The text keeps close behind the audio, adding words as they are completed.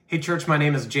Hey church, my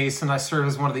name is Jason. I serve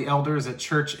as one of the elders at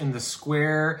Church in the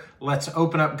Square. Let's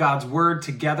open up God's Word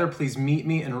together. Please meet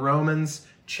me in Romans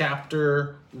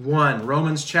chapter 1.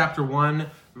 Romans chapter 1,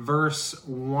 verse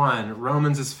 1.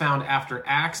 Romans is found after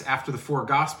Acts, after the four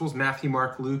Gospels, Matthew,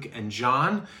 Mark, Luke, and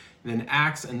John. And then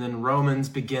Acts, and then Romans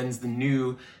begins the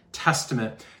New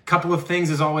Testament. A couple of things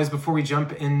as always before we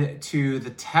jump into the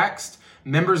text.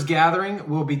 Members gathering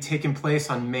will be taking place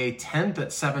on May 10th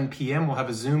at 7 p.m. We'll have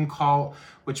a Zoom call,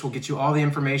 which will get you all the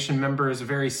information, members,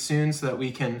 very soon so that we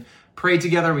can pray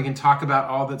together. We can talk about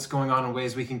all that's going on in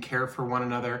ways we can care for one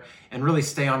another and really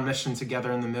stay on mission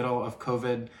together in the middle of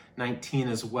COVID-19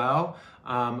 as well.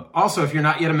 Also, if you're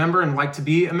not yet a member and like to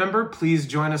be a member, please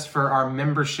join us for our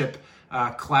membership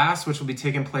class, which will be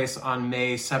taking place on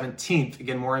May 17th.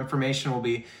 Again, more information will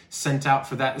be sent out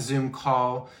for that Zoom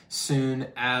call soon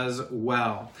as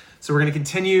well. So we're going to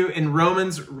continue in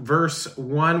Romans verse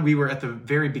 1. We were at the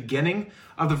very beginning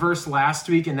of the verse last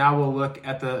week, and now we'll look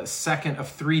at the second of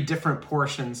three different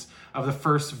portions of the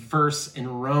first verse in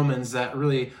Romans that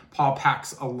really Paul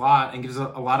packs a lot and gives a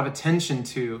lot of attention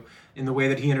to in the way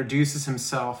that he introduces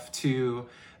himself to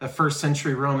the first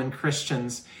century Roman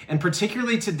Christians. And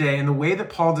particularly today, in the way that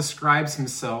Paul describes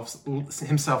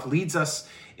himself leads us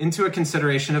into a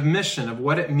consideration of mission, of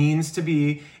what it means to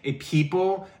be a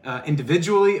people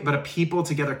individually, but a people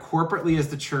together corporately as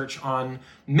the church on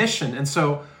mission. And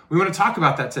so we want to talk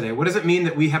about that today. What does it mean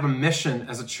that we have a mission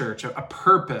as a church, a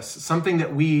purpose, something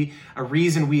that a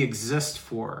reason we exist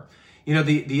for? You know,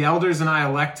 the elders and I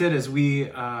elected as we,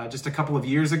 just a couple of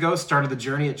years ago, started the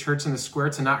journey at Church in the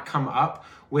Square to not come up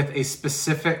with a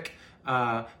specific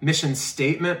mission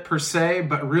statement per se,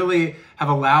 but really have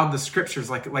allowed the scriptures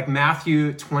like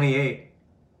Matthew 28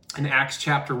 and Acts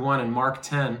chapter 1 and Mark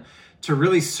 10 to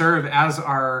really serve as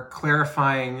our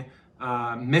clarifying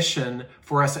mission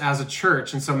for us as a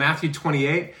church. And so Matthew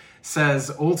 28 says,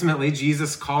 ultimately,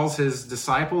 Jesus calls his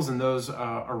disciples and those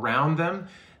around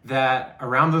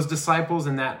those disciples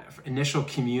in that initial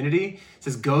community. It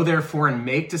says, go therefore and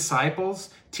make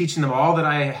disciples, teaching them all that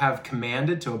I have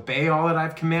commanded, to obey all that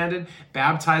I've commanded,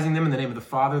 baptizing them in the name of the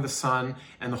Father, the Son,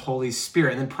 and the Holy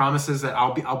Spirit. And then promises that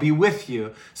I'll be with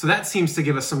you. So that seems to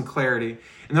give us some clarity.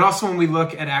 And then also when we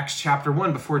look at Acts chapter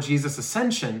 1, before Jesus'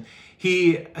 ascension,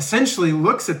 he essentially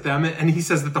looks at them and he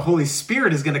says that the Holy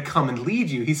Spirit is going to come and lead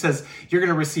you. He says, you're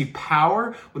going to receive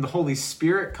power when the Holy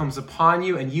Spirit comes upon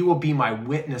you, and you will be my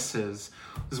witnesses,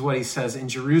 is what he says, in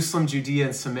Jerusalem, Judea,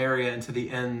 and Samaria, and to the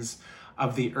ends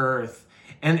of the earth.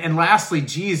 And lastly,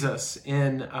 Jesus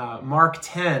in Mark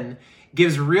 10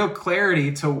 gives real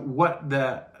clarity to what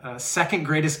the second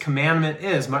greatest commandment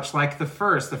is, much like the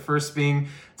first being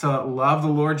to love the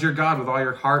Lord your God with all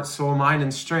your heart, soul, mind,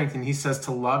 and strength. And he says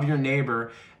to love your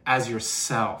neighbor as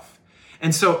yourself.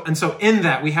 And so in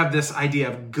that, we have this idea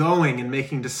of going and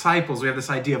making disciples. We have this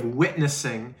idea of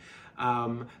witnessing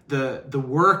the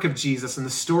work of Jesus and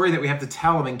the story that we have to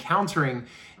tell of encountering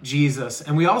Jesus.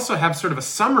 And we also have sort of a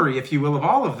summary, if you will, of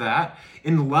all of that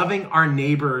in loving our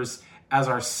neighbors as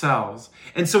ourselves.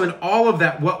 And so in all of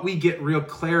that, what we get real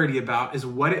clarity about is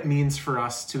what it means for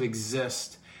us to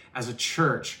exist as a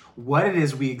church, what it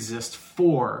is we exist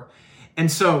for.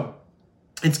 And so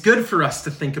it's good for us to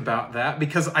think about that,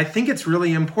 because I think it's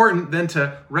really important then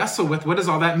to wrestle with what does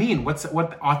all that mean? What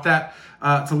ought that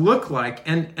to look like?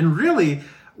 And really,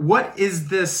 what is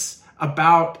this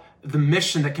about the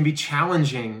mission that can be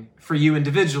challenging for you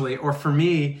individually or for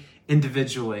me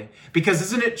individually? Because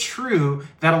isn't it true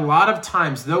that a lot of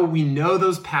times, though we know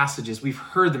those passages, we've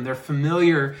heard them, they're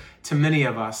familiar to many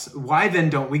of us, why then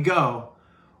don't we go?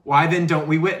 Why then don't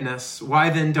we witness?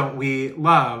 Why then don't we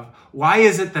love? Why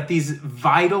is it that these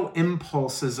vital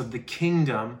impulses of the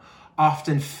kingdom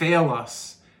often fail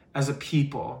us as a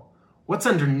people? What's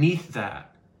underneath that?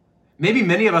 Maybe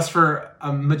many of us for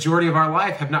a majority of our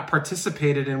life have not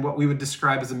participated in what we would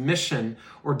describe as a mission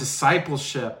or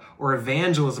discipleship or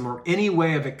evangelism or any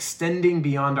way of extending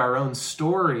beyond our own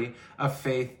story of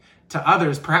faith to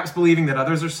others, perhaps believing that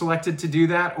others are selected to do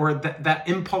that, or that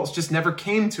impulse just never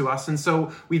came to us. And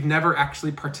so we've never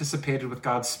actually participated with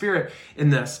God's Spirit in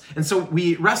this. And so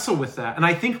we wrestle with that. And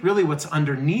I think really what's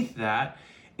underneath that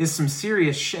is some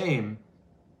serious shame.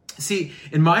 See,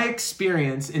 in my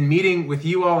experience, in meeting with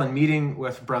you all and meeting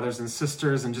with brothers and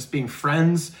sisters and just being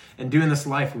friends and doing this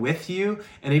life with you,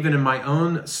 and even in my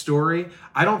own story,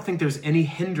 I don't think there's any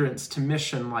hindrance to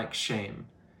mission like shame.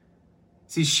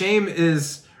 See, shame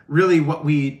is really what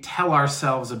we tell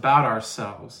ourselves about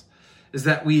ourselves, is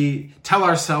that we tell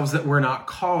ourselves that we're not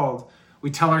called. We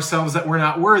tell ourselves that we're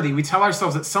not worthy. We tell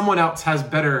ourselves that someone else has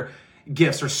better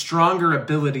gifts or stronger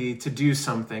ability to do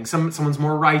something. Someone's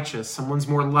more righteous, someone's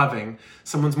more loving,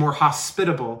 someone's more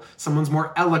hospitable, someone's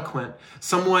more eloquent,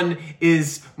 someone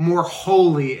is more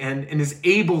holy and is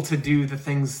able to do the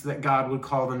things that God would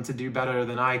call them to do better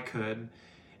than I could.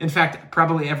 In fact,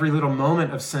 probably every little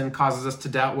moment of sin causes us to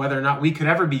doubt whether or not we could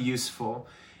ever be useful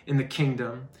in the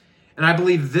kingdom. And I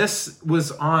believe this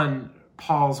was on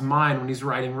Paul's mind when he's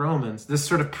writing Romans, this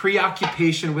sort of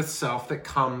preoccupation with self that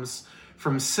comes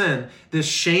from sin, this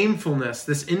shamefulness,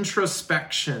 this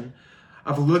introspection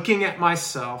of looking at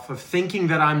myself, of thinking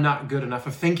that I'm not good enough,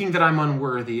 of thinking that I'm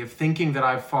unworthy, of thinking that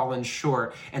I've fallen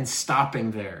short and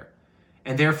stopping there,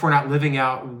 and therefore not living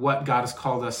out what God has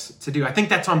called us to do. I think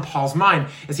that's on Paul's mind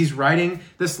as he's writing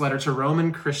this letter to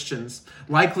Roman Christians,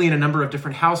 likely in a number of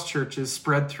different house churches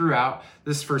spread throughout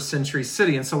this first century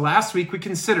city. And so last week we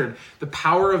considered the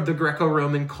power of the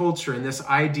Greco-Roman culture and this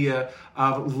idea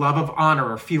of love of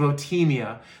honor or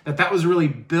philotimia, that was really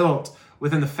built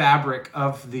within the fabric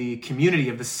of the community,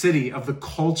 of the city, of the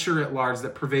culture at large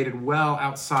that pervaded well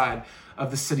outside of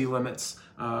the city limits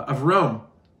of Rome.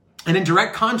 And in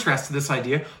direct contrast to this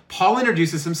idea, Paul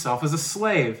introduces himself as a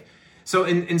slave. So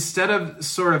instead of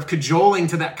sort of cajoling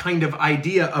to that kind of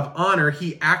idea of honor,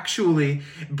 he actually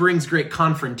brings great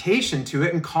confrontation to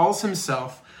it and calls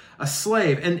himself a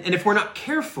slave. And if we're not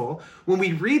careful, when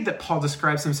we read that Paul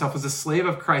describes himself as a slave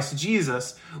of Christ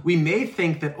Jesus, we may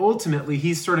think that ultimately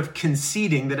he's sort of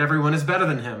conceding that everyone is better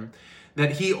than him,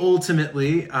 that he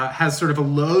ultimately has sort of a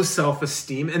low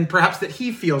self-esteem, and perhaps that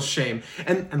he feels shame.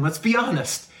 And let's be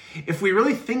honest, if we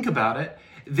really think about it,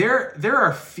 there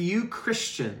are few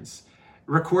Christians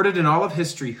recorded in all of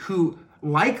history who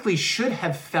likely should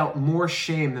have felt more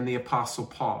shame than the Apostle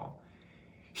Paul.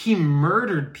 He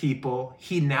murdered people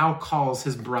he now calls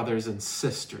his brothers and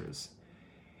sisters.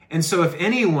 And so if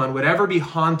anyone would ever be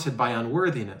haunted by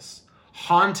unworthiness,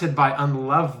 haunted by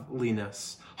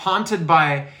unloveliness, haunted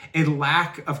by a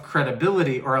lack of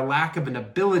credibility or a lack of an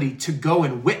ability to go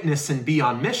and witness and be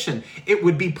on mission, it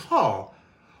would be Paul.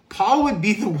 Paul would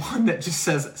be the one that just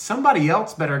says, somebody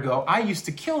else better go. I used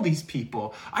to kill these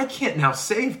people. I can't now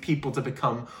save people to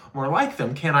become more like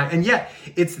them, can I? And yet,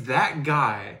 it's that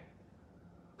guy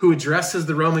who addresses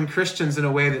the Roman Christians in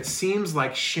a way that seems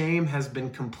like shame has been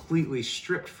completely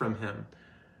stripped from him.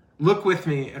 Look with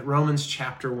me at Romans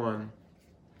chapter 1,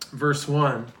 verse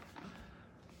 1.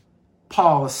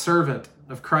 Paul, a servant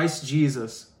of Christ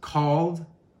Jesus, called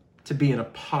to be an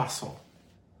apostle.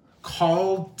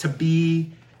 Called to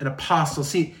be an apostle.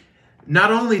 See,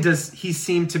 not only does he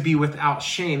seem to be without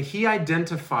shame, he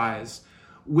identifies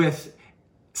with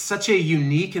such a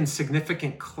unique and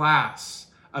significant class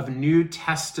of New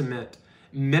Testament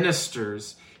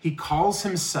ministers. He calls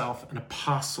himself an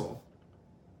apostle.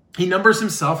 He numbers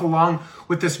himself along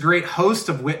with this great host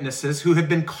of witnesses who have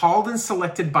been called and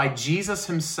selected by Jesus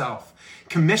himself,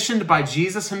 commissioned by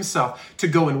Jesus himself to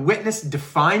go and witness,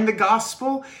 define the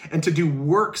gospel, and to do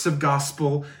works of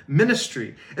gospel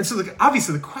ministry. And so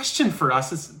obviously the question for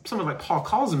us is, someone like Paul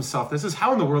calls himself this, is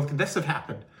how in the world could this have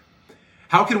happened?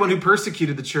 How could one who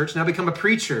persecuted the church now become a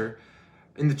preacher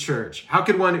in the church? How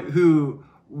could one who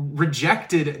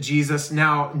rejected Jesus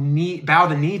now bow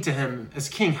the knee to him as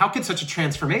king? How could such a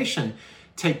transformation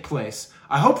take place?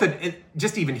 I hope that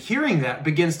just even hearing that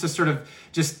begins to sort of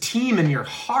just teem in your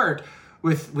heart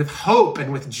with hope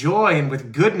and with joy and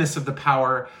with goodness of the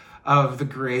power of the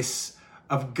grace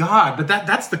of God. But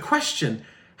that's the question.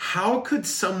 How could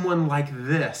someone like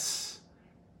this,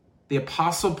 the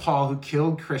Apostle Paul who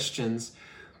killed Christians,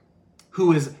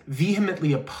 who is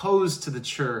vehemently opposed to the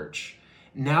church,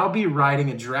 now be writing,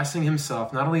 addressing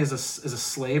himself not only as a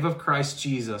slave of Christ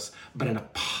Jesus, but an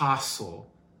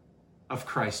apostle of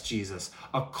Christ Jesus,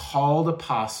 a called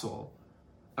apostle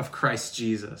of Christ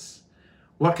Jesus?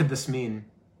 What could this mean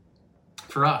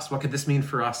for us? What could this mean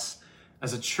for us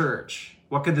as a church?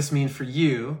 What could this mean for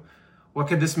you? What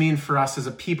could this mean for us as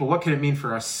a people? What could it mean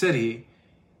for our city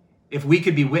if we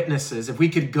could be witnesses, if we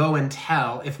could go and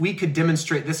tell, if we could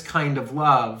demonstrate this kind of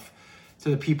love to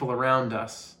the people around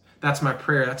us? That's my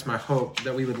prayer. That's my hope,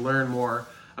 that we would learn more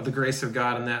of the grace of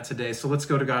God in that today. So let's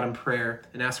go to God in prayer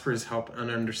and ask for his help in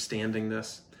understanding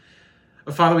this.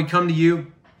 Oh, Father, we come to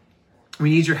you. We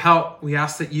need your help. We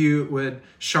ask that you would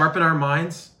sharpen our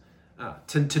minds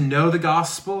to know the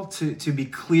gospel, to be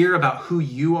clear about who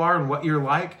you are and what you're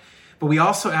like. But we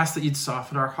also ask that you'd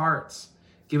soften our hearts.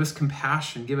 Give us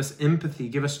compassion, give us empathy,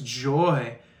 give us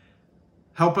joy.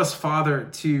 Help us, Father,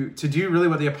 to do really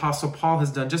what the Apostle Paul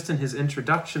has done just in his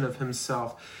introduction of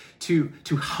himself, to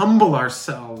humble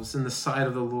ourselves in the sight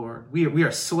of the Lord. We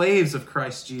are slaves of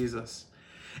Christ Jesus.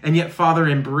 And yet, Father,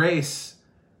 embrace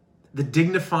the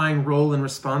dignifying role and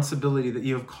responsibility that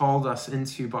you have called us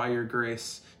into by your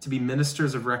grace, to be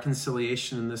ministers of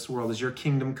reconciliation in this world as your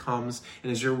kingdom comes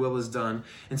and as your will is done.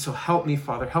 And so help me,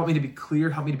 Father, help me to be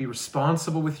clear, help me to be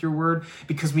responsible with your word,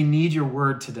 because we need your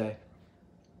word today.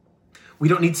 We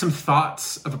don't need some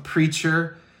thoughts of a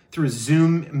preacher through a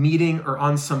Zoom meeting or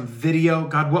on some video.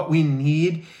 God, what we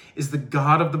need is the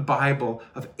God of the Bible,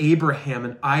 of Abraham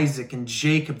and Isaac and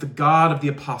Jacob, the God of the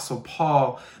Apostle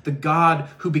Paul, the God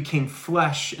who became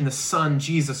flesh in the Son,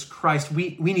 Jesus Christ.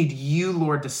 We need you,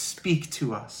 Lord, to speak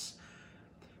to us,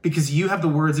 because you have the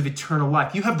words of eternal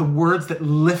life. You have the words that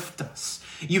lift us.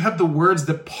 You have the words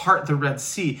that part the Red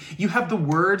Sea. You have the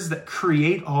words that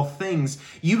create all things.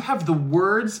 You have the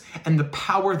words and the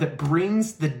power that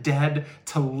brings the dead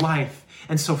to life.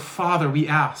 And so, Father, we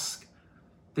ask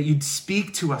that you'd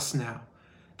speak to us now,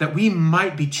 that we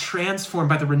might be transformed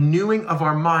by the renewing of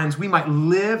our minds. We might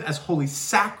live as holy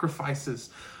sacrifices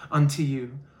unto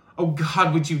you. Oh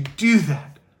God, would you do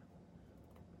that?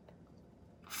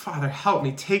 Father, help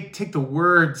me. Take the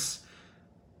words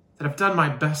that I've done my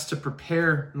best to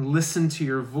prepare and listen to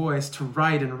your voice, to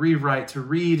write and rewrite, to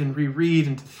read and reread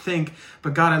and to think.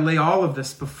 But God, I lay all of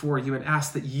this before you and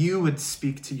ask that you would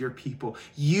speak to your people.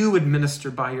 You would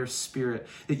minister by your Spirit,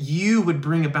 that you would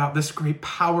bring about this great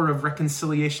power of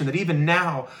reconciliation, that even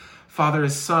now, Father,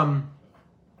 as some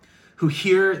who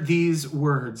hear these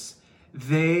words,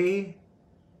 they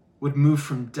would move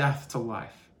from death to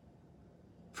life,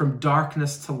 from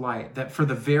darkness to light, that for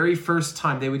the very first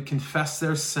time they would confess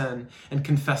their sin and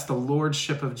confess the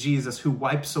lordship of Jesus, who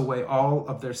wipes away all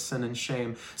of their sin and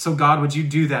shame. So God, would you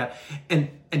do that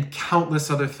and countless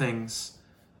other things,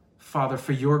 Father,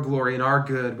 for your glory and our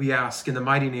good, we ask in the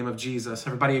mighty name of Jesus.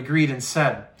 Everybody agreed and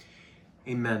said,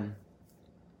 amen.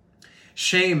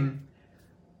 Shame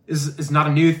is not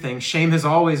a new thing. Shame has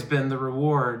always been the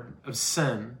reward of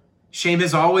sin. Shame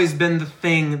has always been the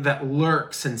thing that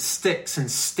lurks and sticks and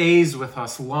stays with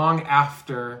us long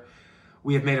after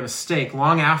we have made a mistake,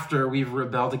 long after we've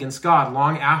rebelled against God,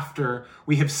 long after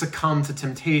we have succumbed to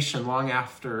temptation, long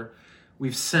after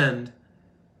we've sinned.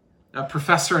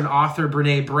 Professor and author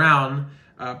Brené Brown,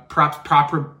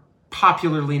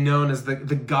 popularly known as the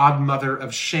godmother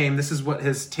of shame, this is what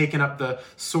has taken up the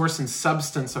source and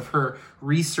substance of her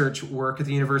research work at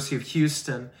the University of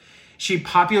Houston. She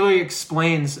popularly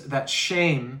explains that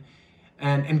shame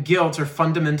and guilt are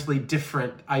fundamentally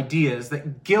different ideas.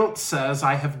 That guilt says,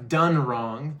 I have done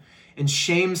wrong, and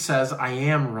shame says, I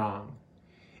am wrong.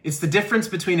 It's the difference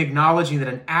between acknowledging that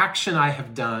an action I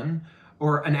have done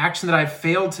or an action that I've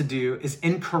failed to do is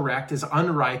incorrect, is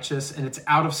unrighteous, and it's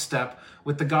out of step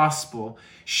with the gospel.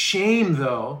 Shame,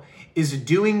 though, is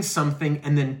doing something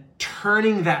and then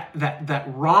turning that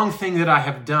wrong thing that I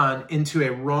have done into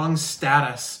a wrong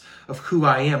status of who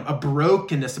I am, a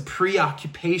brokenness, a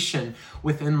preoccupation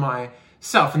within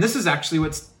myself. And this is actually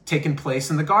what's taken place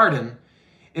in the garden.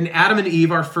 In Adam and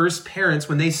Eve, our first parents,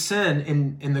 when they sin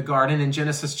in the garden in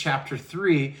Genesis chapter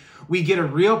 3, we get a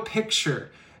real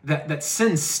picture that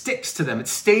sin sticks to them. It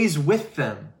stays with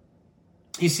them.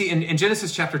 You see, in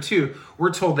Genesis chapter 2,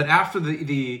 we're told that after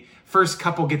the first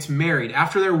couple gets married,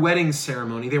 after their wedding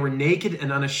ceremony, they were naked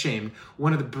and unashamed.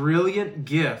 One of the brilliant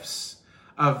gifts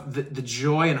of the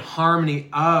joy and harmony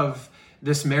of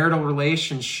this marital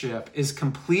relationship is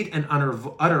complete and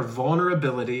utter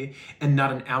vulnerability and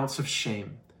not an ounce of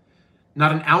shame.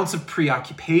 Not an ounce of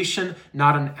preoccupation,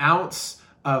 not an ounce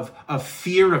of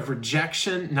fear of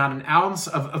rejection, not an ounce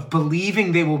of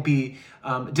believing they will be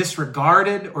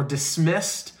disregarded or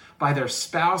dismissed by their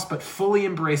spouse, but fully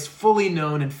embraced, fully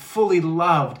known, and fully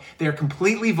loved. They are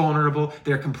completely vulnerable,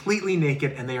 they are completely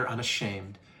naked, and they are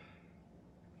unashamed.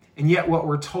 And yet what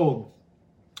we're told,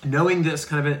 knowing this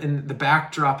kind of in the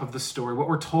backdrop of the story, what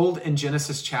we're told in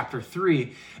Genesis chapter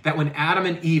 3, that when Adam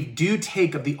and Eve do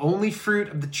take of the only fruit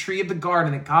of the tree of the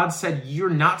garden, that God said, you're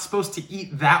not supposed to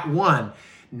eat that one,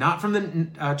 not from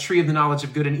the tree of the knowledge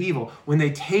of good and evil. When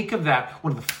they take of that,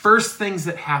 one of the first things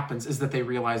that happens is that they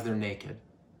realize they're naked.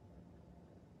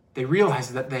 They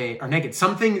realize that they are naked.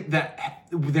 Something that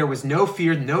there was no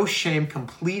fear, no shame,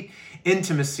 complete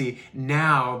intimacy.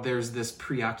 Now there's this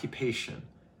preoccupation.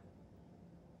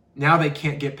 Now they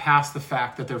can't get past the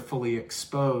fact that they're fully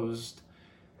exposed,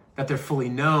 that they're fully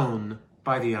known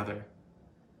by the other.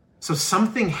 So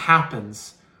something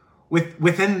happens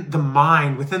within the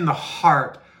mind, within the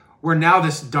heart, where now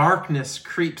this darkness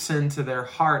creeps into their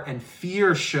heart and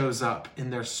fear shows up in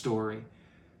their story.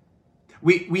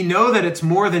 We know that it's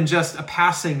more than just a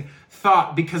passing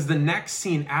thought, because the next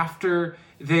scene after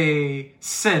they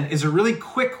sin is a really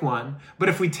quick one. But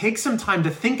if we take some time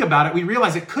to think about it, we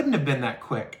realize it couldn't have been that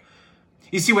quick.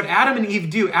 You see, what Adam and Eve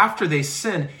do after they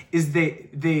sin is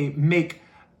they make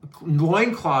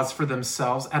loincloths for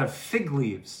themselves out of fig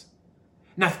leaves.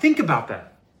 Now think about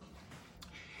that.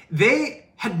 They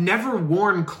had never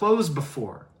worn clothes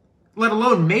before, let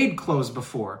alone made clothes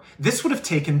before. This would have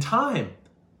taken time.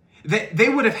 They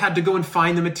would have had to go and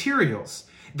find the materials.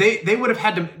 They would have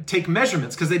had to take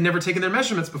measurements because they'd never taken their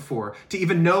measurements before to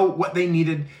even know what they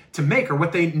needed to make or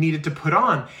what they needed to put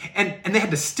on. And they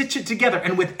had to stitch it together.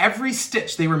 And with every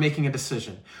stitch, they were making a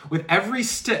decision. With every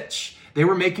stitch, they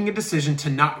were making a decision to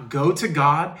not go to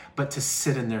God, but to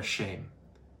sit in their shame.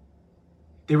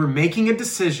 They were making a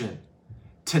decision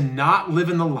to not live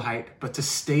in the light, but to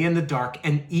stay in the dark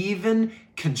and even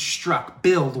construct,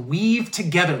 build, weave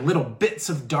together little bits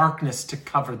of darkness to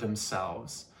cover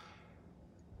themselves.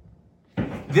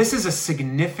 This is a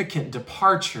significant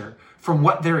departure from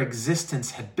what their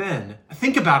existence had been.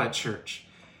 Think about it, church.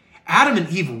 Adam and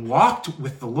Eve walked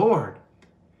with the Lord.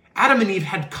 Adam and Eve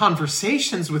had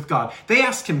conversations with God. They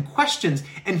asked him questions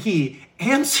and he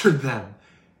answered them.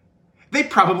 They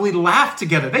probably laughed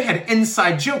together. They had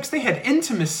inside jokes. They had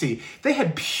intimacy. They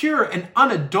had pure and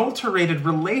unadulterated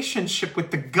relationship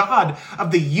with the God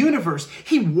of the universe.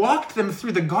 He walked them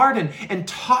through the garden and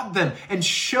taught them and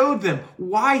showed them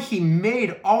why he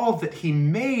made all that he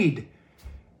made.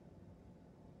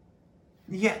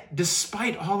 Yet,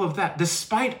 despite all of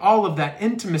that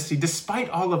intimacy, despite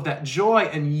all of that joy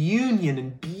and union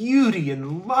and beauty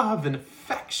and love and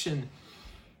affection,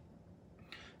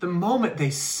 the moment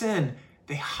they sin,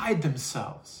 they hide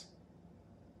themselves.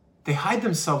 They hide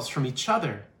themselves from each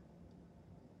other.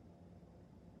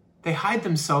 They hide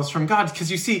themselves from God.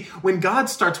 Because you see, when God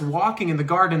starts walking in the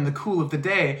garden in the cool of the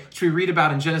day, which we read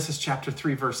about in Genesis chapter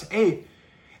 3, verse 8,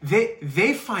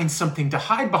 they find something to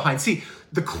hide behind. See,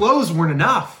 the clothes weren't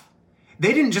enough.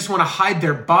 They didn't just want to hide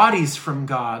their bodies from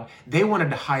God. They wanted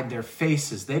to hide their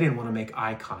faces. They didn't want to make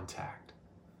eye contact.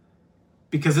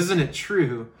 Because isn't it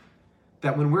true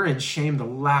that when we're in shame, the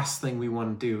last thing we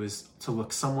want to do is to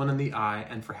look someone in the eye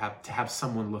and to have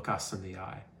someone look us in the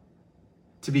eye?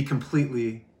 To be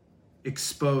completely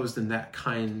exposed in that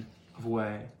kind of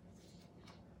way.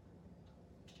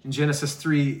 And Genesis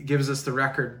 3 gives us the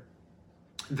record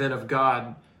then of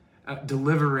God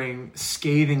delivering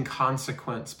scathing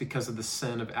consequence because of the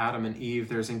sin of Adam and Eve.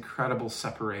 There's incredible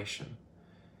separation.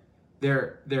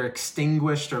 They're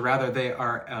extinguished, or rather they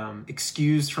are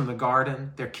excused from the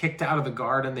garden. They're kicked out of the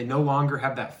garden. They no longer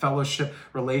have that fellowship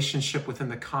relationship within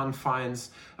the confines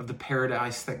of the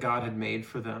paradise that God had made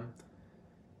for them.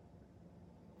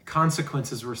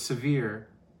 Consequences were severe.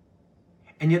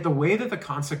 And yet the way that the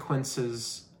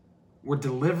consequences were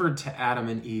delivered to Adam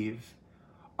and Eve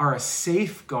are a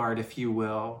safeguard, if you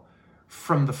will,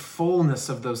 from the fullness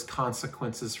of those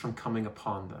consequences from coming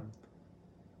upon them.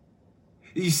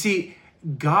 You see,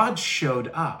 God showed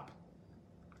up.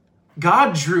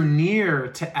 God drew near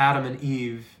to Adam and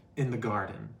Eve in the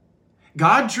garden.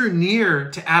 God drew near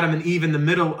to Adam and Eve in the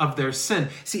middle of their sin.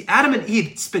 See, Adam and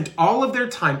Eve spent all of their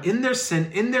time in their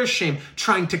sin, in their shame,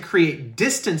 trying to create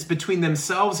distance between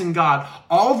themselves and God.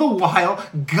 All the while,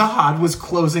 God was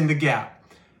closing the gap.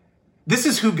 This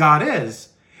is who God is.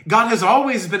 God has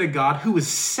always been a God who was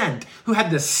sent, who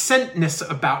had this sentness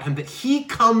about him, that he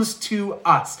comes to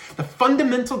us. The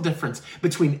fundamental difference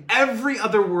between every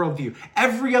other worldview,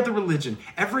 every other religion,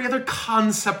 every other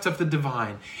concept of the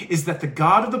divine is that the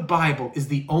God of the Bible is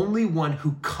the only one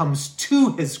who comes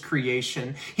to his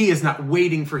creation. He is not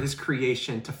waiting for his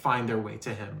creation to find their way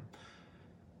to him.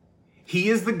 He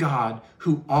is the God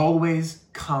who always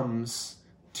comes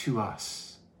to us.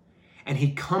 And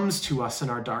he comes to us in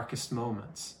our darkest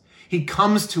moments. He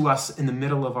comes to us in the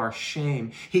middle of our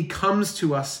shame. He comes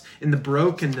to us in the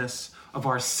brokenness of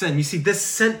our sin. You see, this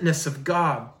sentness of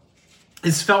God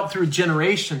is felt through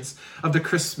generations of the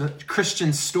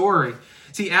Christian story.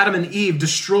 See, Adam and Eve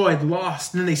destroyed,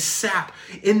 lost, and then they sat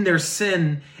in their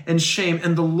sin and shame.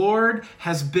 And the Lord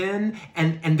has been,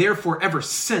 and therefore ever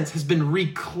since, has been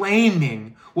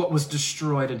reclaiming what was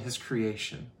destroyed in his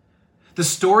creation. The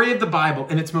story of the Bible,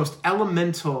 in its most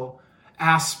elemental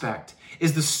aspect,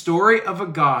 is the story of a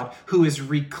God who is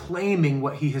reclaiming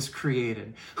what he has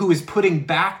created, who is putting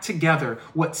back together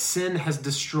what sin has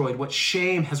destroyed, what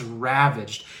shame has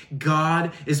ravaged.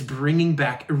 God is bringing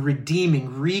back,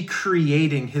 redeeming,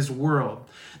 recreating his world.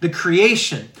 The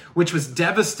creation, which was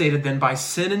devastated then by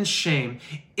sin and shame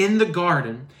in the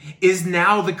garden, is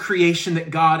now the creation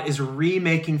that God is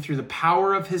remaking through the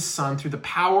power of his Son, through the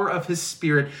power of his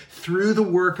Spirit, through the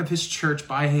work of his church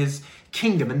by his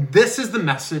kingdom. And this is the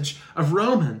message of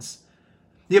Romans.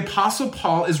 The Apostle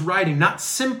Paul is writing not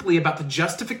simply about the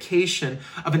justification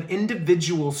of an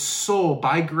individual soul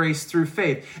by grace through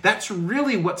faith. That's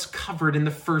really what's covered in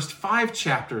the first 5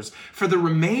 chapters. For the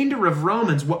remainder of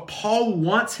Romans, what Paul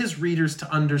wants his readers to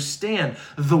understand,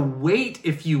 the weight,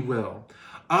 if you will,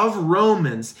 of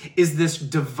Romans is this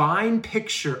divine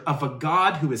picture of a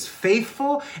God who is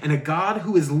faithful and a God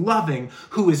who is loving,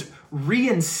 who is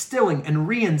reinstilling and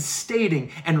reinstating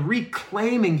and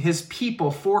reclaiming his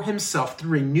people for himself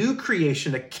through a new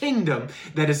creation, a kingdom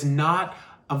that is not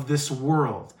of this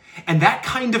world. And that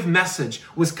kind of message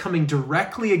was coming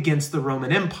directly against the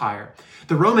Roman Empire.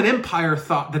 The Roman Empire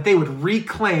thought that they would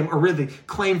reclaim, or really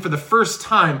claim for the first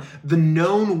time, the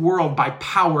known world by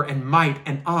power and might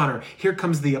and honor. Here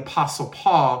comes the Apostle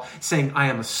Paul saying, I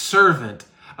am a servant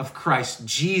of Christ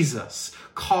Jesus,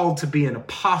 called to be an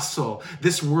apostle.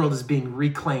 This world is being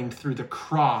reclaimed through the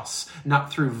cross,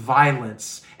 not through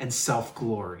violence and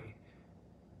self-glory.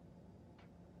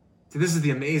 See, this is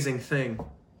the amazing thing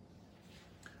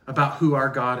about who our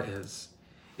God is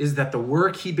that the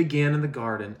work he began in the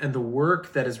garden and the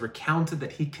work that is recounted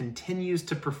that he continues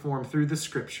to perform through the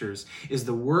scriptures is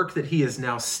the work that he is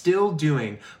now still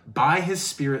doing by his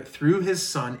Spirit through his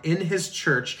Son in his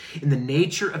church in the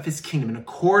nature of his kingdom, in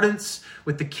accordance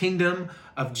with the kingdom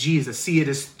of Jesus. See, it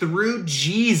is through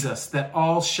Jesus that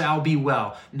all shall be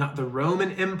well. Not the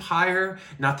Roman Empire,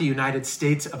 not the United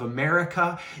States of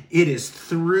America. It is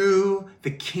through the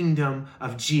kingdom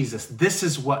of Jesus. This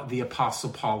is what the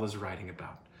Apostle Paul is writing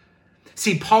about.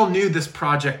 See, Paul knew this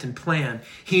project and plan.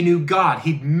 He knew God.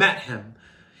 He'd met him.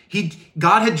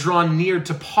 God had drawn near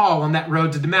to Paul on that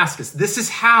road to Damascus. This is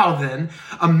how, then,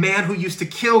 a man who used to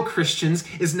kill Christians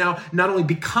is now not only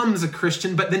becomes a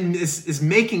Christian, but then is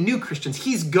making new Christians.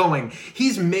 He's going.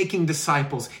 He's making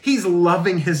disciples. He's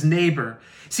loving his neighbor.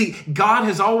 See, God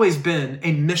has always been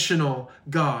a missional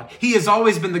God. He has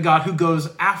always been the God who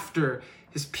goes after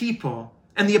his people.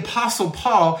 And the Apostle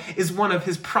Paul is one of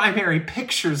his primary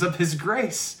pictures of his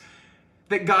grace,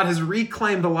 that God has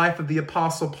reclaimed the life of the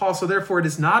Apostle Paul. So therefore, it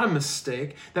is not a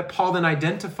mistake that Paul then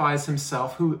identifies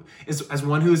himself as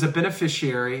one who is a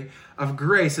beneficiary of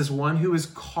grace, as one who is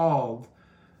called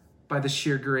by the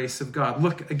sheer grace of God.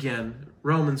 Look again,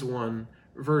 Romans 1,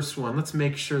 verse 1. Let's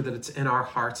make sure that it's in our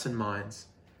hearts and minds.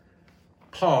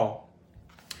 Paul,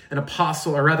 an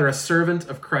apostle, or rather a servant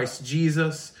of Christ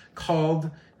Jesus, called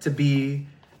to be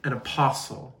an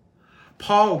apostle.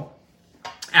 Paul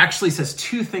actually says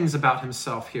 2 things about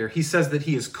himself here. He says that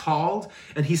he is called,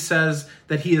 and he says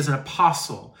that he is an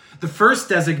apostle. The first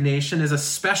designation is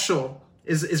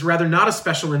is rather not a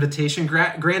special invitation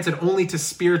granted only to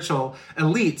spiritual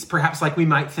elites, perhaps like we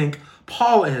might think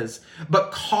Paul is.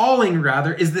 But calling,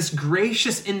 rather, is this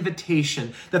gracious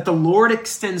invitation that the Lord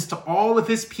extends to all of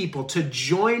his people to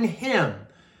join him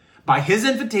by his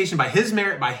invitation, by his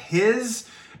merit, by his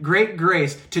great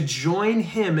grace, to join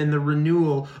him in the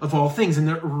renewal of all things, in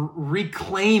the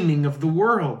reclaiming of the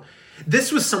world.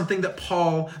 This was something that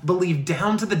Paul believed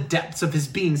down to the depths of his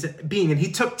being, and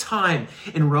he took time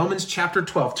in Romans chapter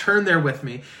 12, turn there with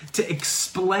me, to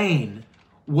explain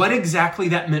what exactly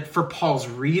that meant for Paul's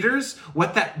readers,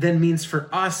 what that then means for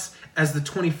us as the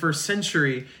 21st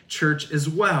century church as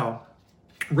well.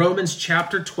 Romans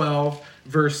chapter 12,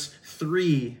 verse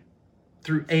 3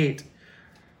 through 8.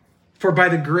 For by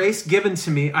the grace given to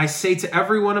me, I say to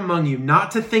everyone among you, not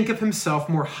to think of himself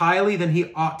more highly than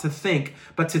he ought to think,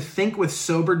 but to think with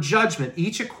sober judgment,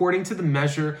 each according to the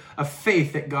measure of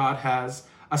faith that God has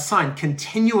assigned.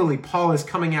 Continually, Paul is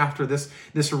coming after this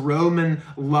Roman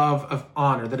love of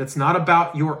honor, that it's not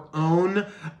about your own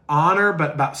honor,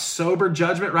 but about sober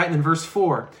judgment, right? And in verse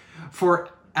 4, for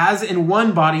as in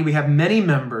one body we have many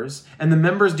members, and the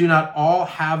members do not all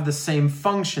have the same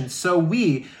function, so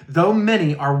we, though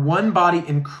many, are one body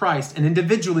in Christ, and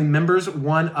individually members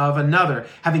one of another.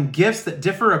 Having gifts that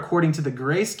differ according to the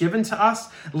grace given to us,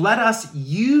 let us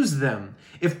use them.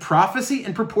 If prophecy,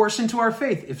 in proportion to our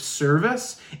faith. If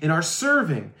service, in our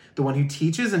serving. The one who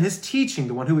teaches, in his teaching.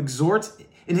 The one who exhorts,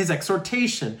 in his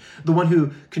exhortation. The one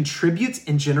who contributes,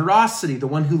 in generosity. The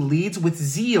one who leads, with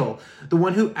zeal. The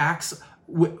one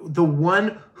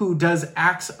who does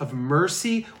acts of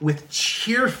mercy with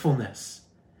cheerfulness.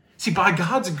 See, by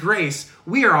God's grace,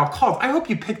 we are all called. I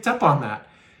hope you picked up on that.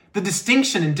 The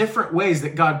distinction in different ways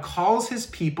that God calls his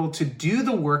people to do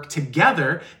the work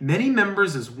together, many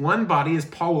members as one body, as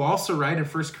Paul will also write in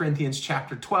 1 Corinthians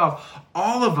chapter 12,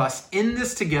 all of us in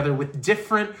this together with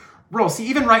different roles. See,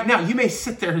 even right now, you may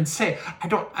sit there and say, I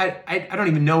don't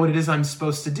even know what it is I'm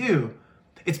supposed to do.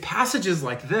 It's passages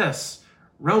like this,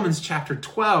 Romans chapter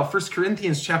 12, 1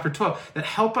 Corinthians chapter 12, that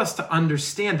help us to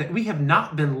understand that we have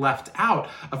not been left out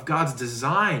of God's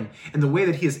design and the way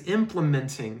that he is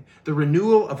implementing the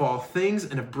renewal of all things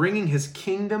and of bringing his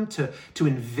kingdom to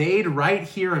invade right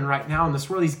here and right now in this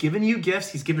world. He's given you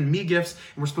gifts, he's given me gifts,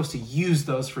 and we're supposed to use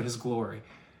those for his glory.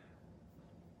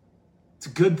 It's a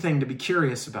good thing to be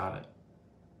curious about it.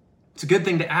 It's a good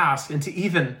thing to ask and to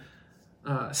even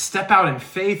step out in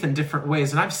faith in different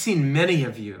ways. And I've seen many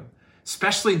of you,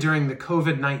 especially during the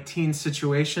COVID-19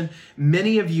 situation,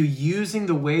 many of you using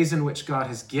the ways in which God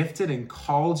has gifted and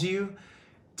called you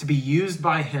to be used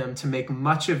by him to make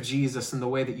much of Jesus in the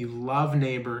way that you love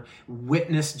neighbor,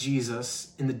 witness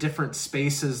Jesus in the different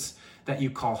spaces that you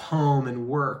call home and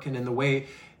work, and in the way,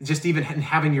 just even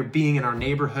having your being in our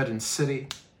neighborhood and city.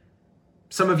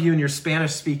 Some of you in your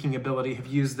Spanish-speaking ability have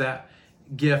used that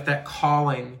gift, that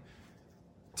calling,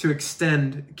 to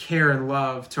extend care and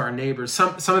love to our neighbors.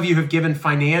 Some of you have given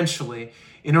financially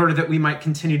in order that we might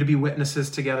continue to be witnesses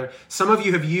together. Some of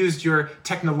you have used your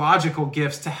technological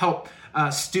gifts to help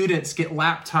students get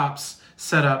laptops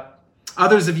set up.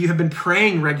 Others of you have been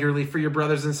praying regularly for your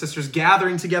brothers and sisters,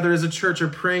 gathering together as a church or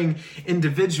praying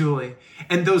individually.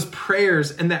 And those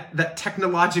prayers and that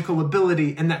technological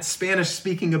ability and that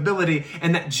Spanish-speaking ability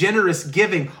and that generous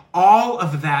giving, all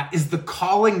of that is the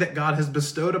calling that God has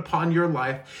bestowed upon your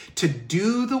life to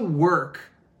do the work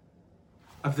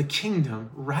of the kingdom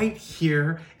right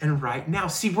here and right now.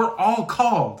 See, we're all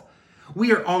called.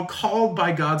 We are all called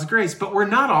by God's grace, but we're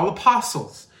not all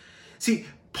apostles. See,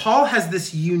 Paul has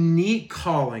this unique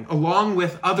calling, along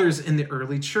with others in the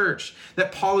early church,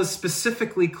 that Paul is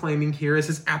specifically claiming here as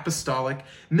his apostolic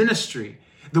ministry.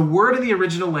 The word in the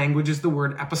original language is the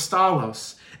word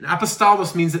apostolos. And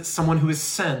apostolos means it's someone who is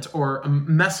sent or a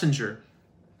messenger.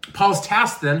 Paul's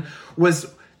task then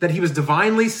was that he was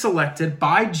divinely selected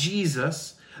by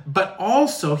Jesus, but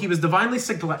also he was divinely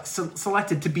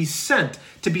selected to be sent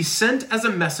as a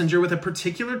messenger with a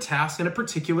particular task and a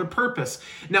particular purpose.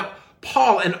 Now,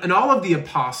 Paul and all of the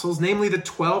apostles, namely the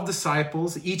 12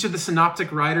 disciples, each of the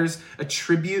synoptic writers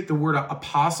attribute the word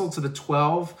apostle to the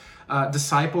 12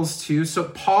 disciples too. So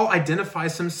Paul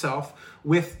identifies himself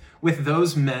with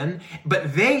those men,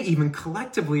 but they even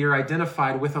collectively are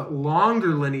identified with a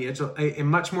longer lineage, a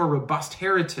much more robust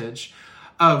heritage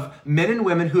of men and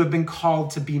women who have been called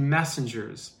to be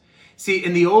messengers. See,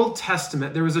 in the Old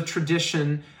Testament, there was a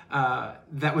tradition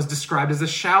that was described as a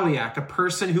shaliach, a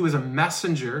person who was a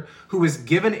messenger who was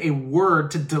given a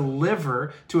word to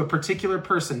deliver to a particular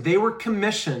person. They were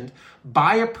commissioned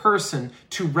by a person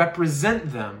to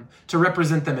represent them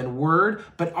in word,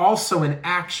 but also in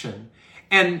action.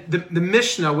 And the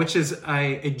Mishnah, which is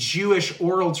a Jewish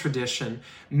oral tradition,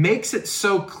 makes it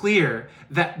so clear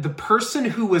that the person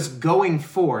who was going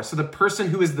for, so the person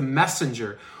who is the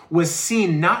messenger, was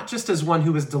seen not just as one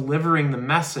who was delivering the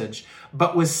message,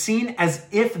 but was seen as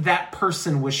if that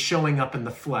person was showing up in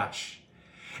the flesh.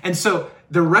 And so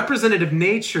the representative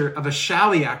nature of a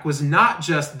shaliach was not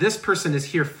just this person is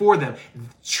here for them.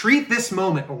 Treat this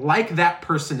moment like that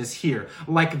person is here,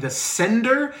 like the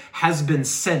sender has been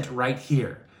sent right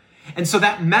here. And so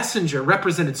that messenger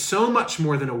represented so much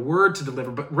more than a word to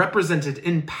deliver, but represented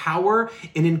in power,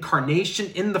 in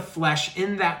incarnation, in the flesh,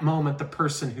 in that moment, the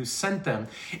person who sent them.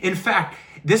 In fact,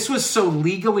 this was so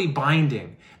legally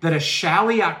binding that a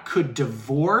shaliach could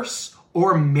divorce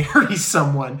or marry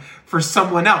someone for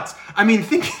someone else. I mean,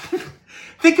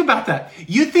 think about that.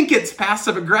 You think it's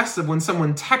passive aggressive when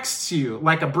someone texts you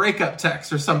like a breakup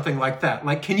text or something like that.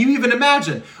 Like, can you even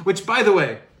imagine? Which, by the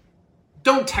way,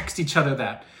 don't text each other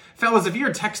that. Fellas, if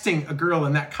you're texting a girl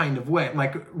in that kind of way,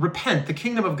 like, repent, the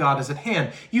kingdom of God is at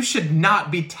hand. You should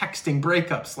not be texting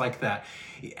breakups like that.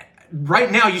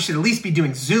 Right now, you should at least be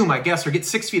doing Zoom, I guess, or get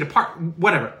 6 feet apart,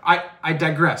 whatever. I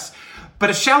digress.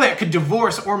 But a shaliach could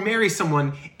divorce or marry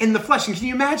someone in the flesh. And can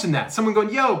you imagine that? Someone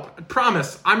going, yo,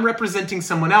 promise, I'm representing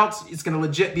someone else. It's going to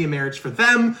legit be a marriage for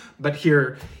them, but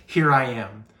here I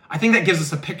am. I think that gives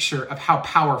us a picture of how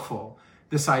powerful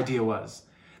this idea was.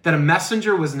 That a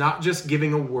messenger was not just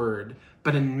giving a word,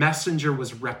 but a messenger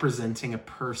was representing a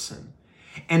person.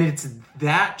 And it's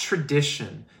that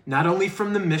tradition, not only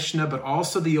from the Mishnah, but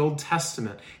also the Old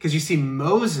Testament. Because you see,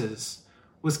 Moses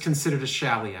was considered a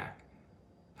shaliach.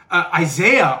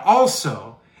 Isaiah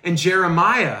also, and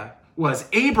Jeremiah was,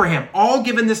 Abraham, all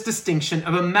given this distinction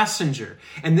of a messenger.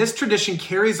 And this tradition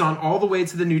carries on all the way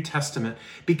to the New Testament,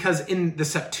 because in the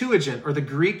Septuagint, or the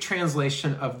Greek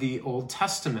translation of the Old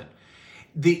Testament,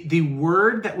 the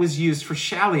word that was used for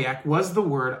shaliach was the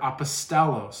word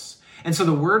apostolos. And so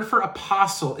the word for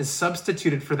apostle is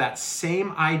substituted for that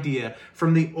same idea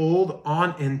from the old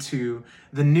on into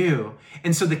the new.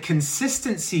 And so the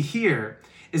consistency here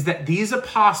is that these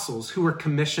apostles who were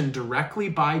commissioned directly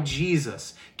by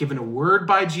Jesus, given a word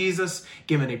by Jesus,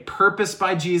 given a purpose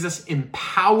by Jesus,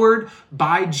 empowered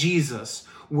by Jesus,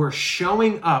 were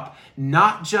showing up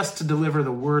not just to deliver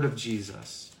the word of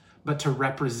Jesus, but to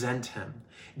represent him.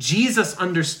 Jesus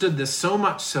understood this so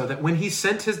much so that when he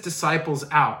sent his disciples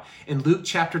out in Luke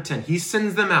chapter 10, he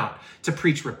sends them out to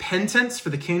preach repentance, for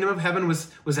the kingdom of heaven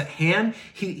was at hand.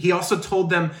 He also told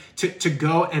them to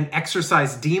go and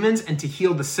exorcise demons and to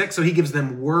heal the sick. So he gives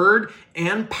them word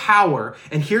and power.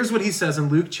 And here's what he says in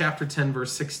Luke chapter 10,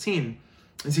 verse 16,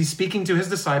 as he's speaking to his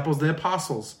disciples, the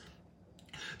apostles.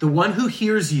 The one who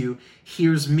hears you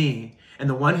hears me, and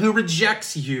the one who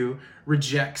rejects you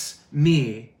rejects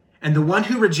me. And the one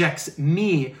who rejects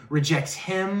me rejects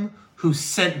him who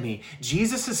sent me.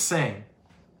 Jesus is saying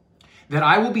that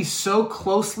I will be so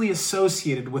closely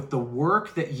associated with the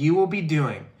work that you will be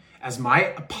doing as my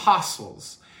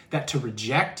apostles that to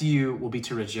reject you will be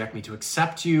to reject me. To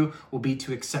accept you will be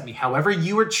to accept me. However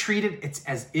you are treated, it's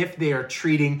as if they are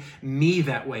treating me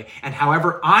that way. And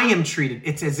however I am treated,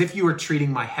 it's as if you are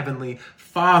treating my heavenly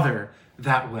Father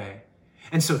that way.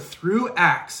 And so through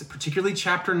Acts, particularly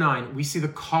chapter 9, we see the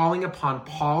calling upon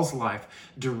Paul's life,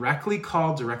 directly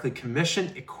called, directly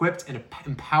commissioned, equipped, and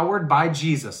empowered by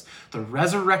Jesus, the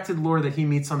resurrected Lord that he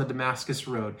meets on the Damascus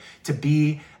Road, to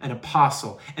be an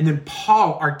apostle. And then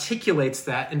Paul articulates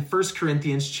that in 1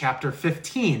 Corinthians chapter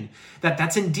 15,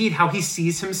 that's indeed how he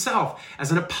sees himself,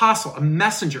 as an apostle, a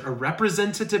messenger, a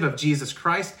representative of Jesus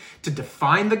Christ to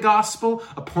define the gospel,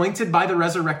 appointed by the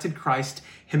resurrected Christ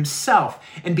himself.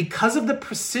 And because of the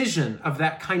precision of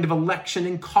that kind of election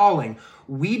and calling,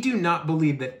 we do not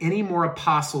believe that any more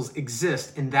apostles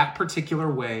exist in that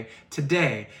particular way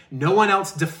today. No one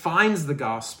else defines the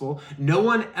gospel. No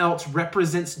one else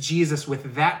represents Jesus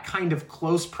with that kind of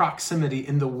close proximity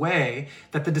in the way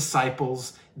that the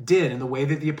disciples did, in the way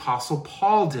that the apostle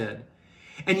Paul did.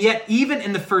 And yet, even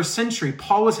in the first century,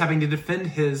 Paul was having to defend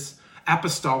his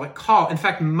apostolic call. In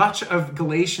fact, much of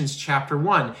Galatians chapter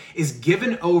 1 is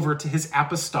given over to his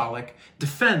apostolic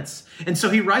defense. And so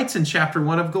he writes in chapter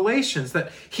 1 of Galatians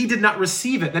that he did not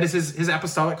receive it, that is his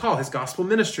apostolic call, his gospel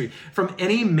ministry, from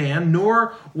any man,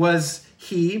 nor was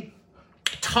he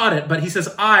taught it, but he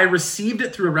says, I received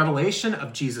it through a revelation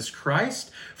of Jesus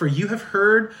Christ. For you have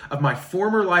heard of my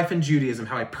former life in Judaism,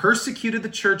 how I persecuted the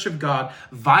church of God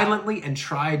violently and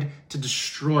tried to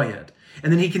destroy it.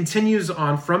 And then he continues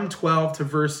on from 12 to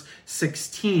verse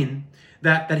 16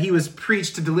 that he was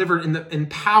preached to deliver in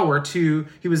power to,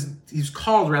 he was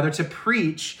called rather to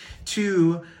preach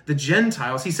to the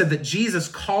Gentiles. He said that Jesus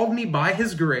called me by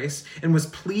his grace and was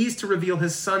pleased to reveal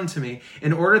his son to me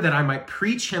in order that I might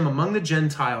preach him among the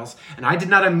Gentiles. And I did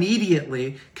not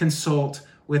immediately consult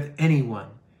with anyone.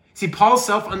 See, Paul's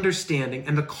self-understanding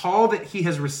and the call that he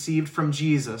has received from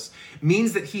Jesus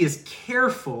means that he is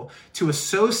careful to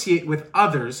associate with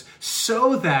others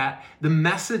so that the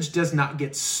message does not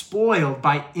get spoiled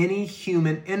by any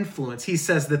human influence. He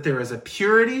says that there is a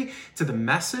purity to the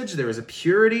message, there is a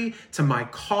purity to my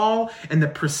call, and the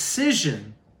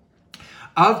precision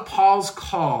of Paul's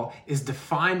call is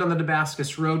defined on the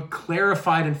Damascus Road,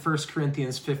 clarified in 1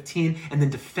 Corinthians 15, and then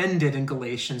defended in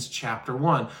Galatians chapter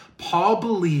 1. Paul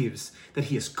believes that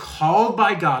he is called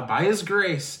by God, by his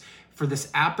grace, for this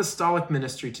apostolic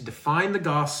ministry to define the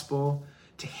gospel,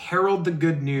 to herald the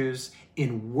good news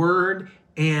in word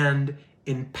and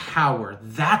in power.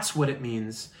 That's what it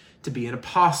means to be an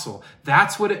apostle.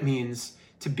 That's what it means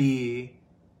to be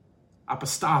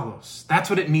apostolos. That's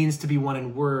what it means to be one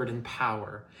in word and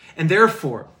power. And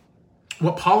therefore,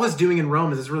 what Paul is doing in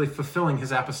Rome is really fulfilling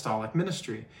his apostolic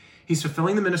ministry. He's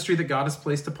fulfilling the ministry that God has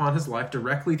placed upon his life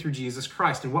directly through Jesus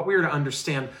Christ. And what we are to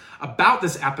understand about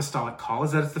this apostolic call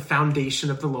is that it's the foundation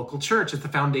of the local church. It's the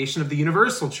foundation of the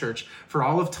universal church for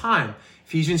all of time.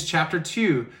 Ephesians chapter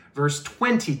 2, verse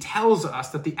 20 tells us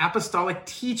that the apostolic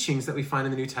teachings that we find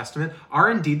in the New Testament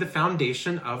are indeed the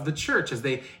foundation of the church as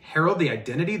they herald the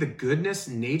identity, the goodness,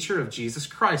 nature of Jesus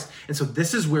Christ. And so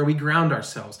this is where we ground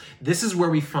ourselves. This is where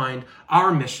we find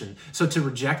our mission. So to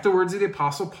reject the words of the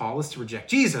Apostle Paul is to reject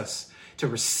Jesus. To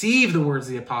receive the words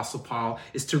of the Apostle Paul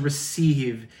is to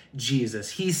receive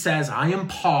Jesus. He says, I am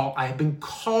Paul. I have been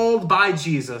called by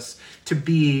Jesus to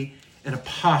be an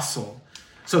apostle.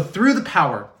 So through the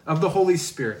power of the Holy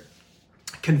Spirit,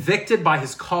 convicted by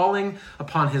his calling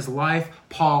upon his life,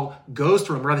 Paul goes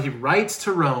to Rome. Rather, he writes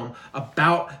to Rome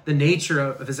about the nature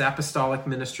of his apostolic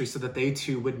ministry so that they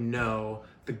too would know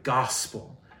the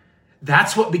gospel.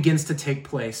 That's what begins to take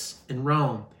place in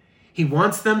Rome. He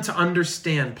wants them to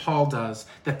understand, Paul does,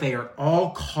 that they are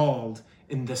all called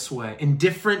in this way, in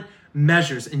different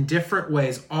measures, in different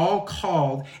ways, all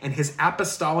called, and his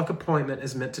apostolic appointment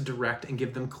is meant to direct and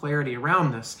give them clarity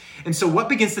around this. And so what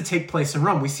begins to take place in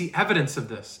Rome? We see evidence of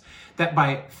this, that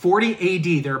by 40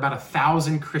 AD, there are about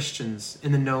 1,000 Christians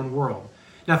in the known world.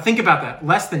 Now think about that.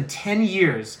 Less than 10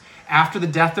 years after the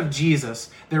death of Jesus,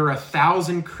 there are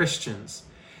 1,000 Christians.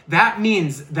 That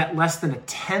means that less than a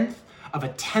tenth of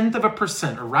a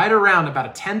percent, or right around about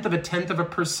a tenth of a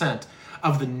percent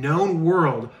of the known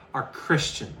world are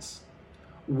Christians.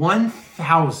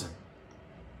 1,000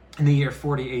 in the year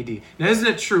 40 AD. Now, isn't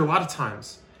it true a lot of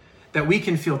times that we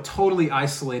can feel totally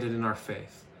isolated in our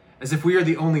faith, as if we are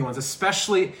the only ones,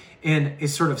 especially in a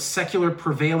sort of secular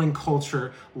prevailing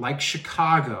culture like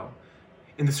Chicago,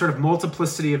 in the sort of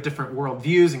multiplicity of different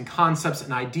worldviews and concepts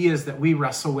and ideas that we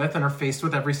wrestle with and are faced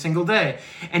with every single day.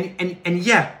 And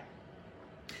yet,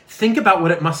 think about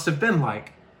what it must have been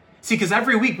like. See, because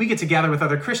every week we get to gather with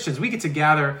other Christians. We get to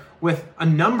gather with a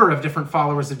number of different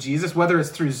followers of Jesus, whether it's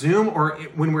through Zoom or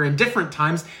when we're in different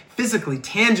times, physically,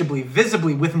 tangibly,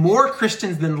 visibly, with more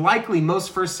Christians than likely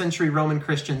most first century Roman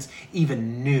Christians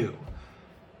even knew.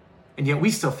 And yet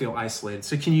we still feel isolated.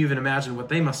 So can you even imagine what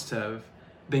they must have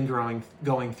been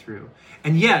going through?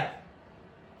 And yet,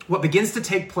 what begins to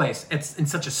take place it's in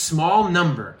such a small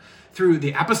number through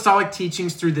the apostolic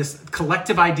teachings, through this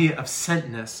collective idea of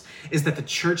sentness, is that the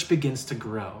church begins to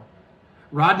grow.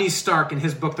 Rodney Stark, in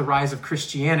his book, The Rise of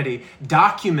Christianity,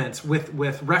 documents with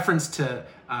reference to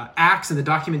Acts and the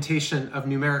documentation of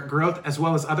numeric growth, as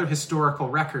well as other historical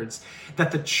records,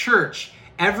 that the church,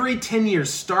 every 10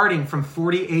 years, starting from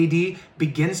 40 AD,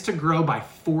 begins to grow by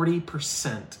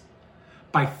 40%.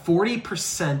 By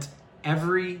 40%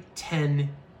 every 10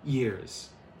 years.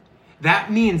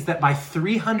 That means that by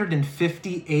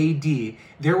 350 AD,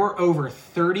 there were over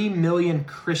 30 million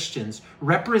Christians,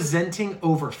 representing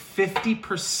over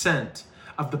 50%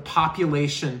 of the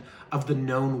population of the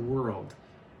known world.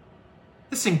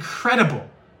 It's incredible.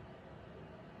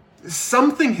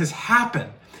 Something has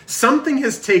happened. Something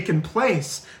has taken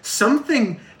place.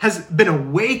 Something has been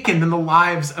awakened in the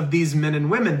lives of these men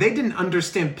and women. They didn't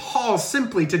understand Paul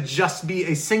simply to just be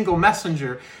a single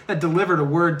messenger that delivered a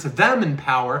word to them in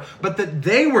power, but that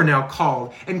they were now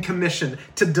called and commissioned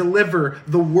to deliver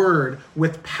the word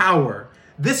with power.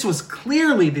 This was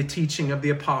clearly the teaching of the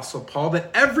Apostle Paul, that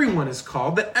everyone is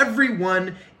called, that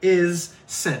everyone is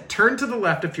sent. Turn to the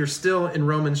left if you're still in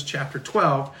Romans chapter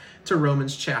 12 to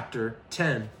Romans chapter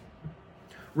 10.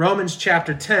 Romans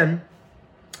chapter 10,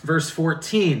 verse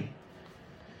 14.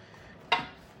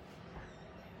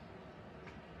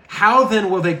 How then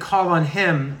will they call on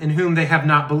him in whom they have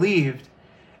not believed?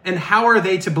 And how are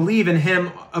they to believe in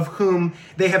him of whom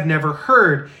they have never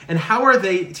heard? And how are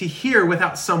they to hear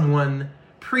without someone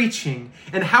preaching?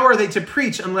 And how are they to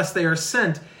preach unless they are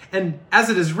sent? And as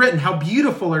it is written, how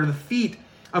beautiful are the feet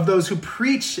of those who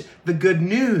preach the good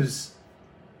news.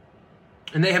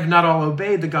 And they have not all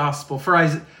obeyed the gospel. For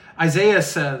Isaiah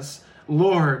says,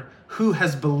 Lord, who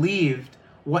has believed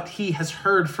what he has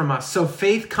heard from us? So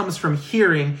faith comes from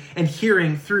hearing, and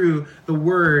hearing through the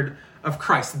word of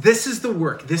Christ. This is the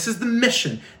work. This is the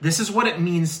mission. This is what it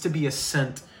means to be a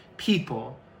sent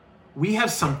people. We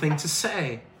have something to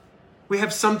say. We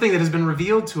have something that has been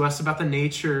revealed to us about the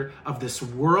nature of this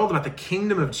world, about the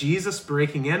kingdom of Jesus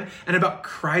breaking in, and about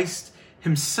Christ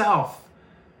himself.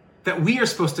 That we are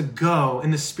supposed to go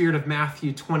in the spirit of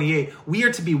Matthew 28. We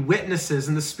are to be witnesses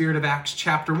in the spirit of Acts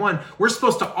chapter 1. We're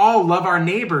supposed to all love our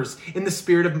neighbors in the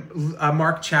spirit of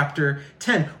Mark chapter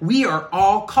 10. We are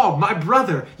all called. My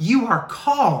brother, you are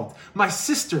called. My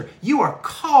sister, you are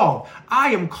called. I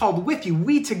am called with you.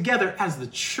 We together as the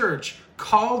church,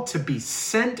 called to be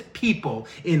sent people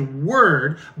in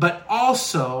word, but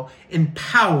also in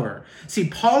power. See,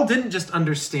 Paul didn't just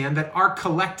understand that our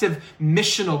collective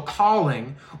missional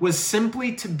calling was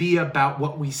simply to be about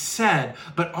what we said,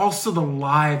 but also the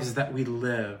lives that we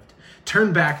lived.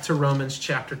 Turn back to Romans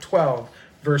chapter 12,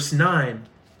 verse 9.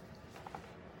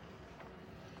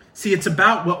 See, it's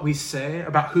about what we say,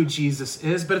 about who Jesus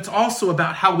is, but it's also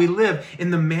about how we live, in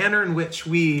the manner in which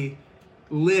we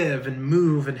live and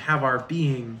move and have our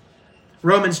being.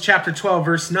 Romans chapter 12,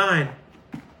 verse 9.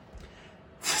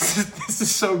 This is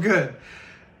so good.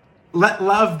 Let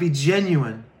love be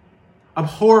genuine.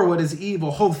 Abhor what is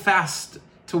evil. Hold fast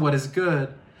to what is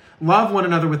good. Love one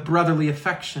another with brotherly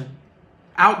affection.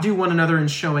 Outdo one another in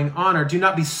showing honor. Do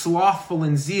not be slothful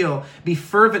in zeal. Be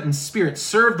fervent in spirit.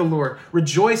 Serve the Lord.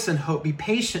 Rejoice in hope. Be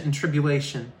patient in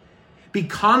tribulation. Be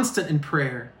constant in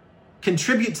prayer.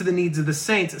 Contribute to the needs of the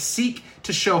saints. Seek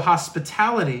to show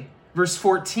hospitality. Verse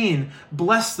 14,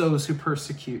 bless those who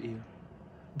persecute you.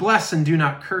 Bless and do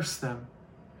not curse them.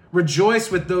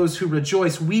 Rejoice with those who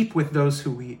rejoice. Weep with those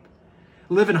who weep.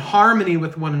 Live in harmony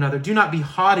with one another. Do not be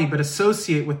haughty, but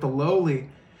associate with the lowly.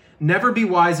 Never be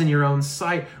wise in your own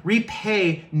sight.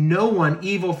 Repay no one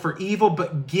evil for evil,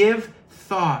 but give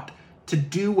thought to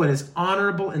do what is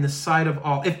honorable in the sight of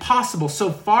all. If possible,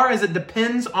 so far as it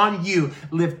depends on you,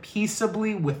 live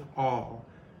peaceably with all.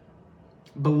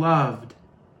 Beloved,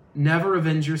 never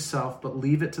avenge yourself, but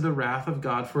leave it to the wrath of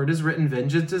God. For it is written,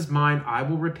 vengeance is mine, I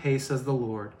will repay, says the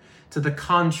Lord. To the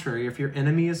contrary, if your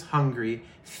enemy is hungry,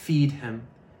 feed him.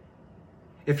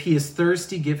 If he is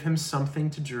thirsty, give him something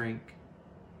to drink.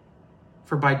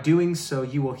 For by doing so,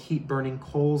 you will heap burning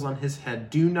coals on his head.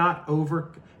 Do not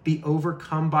be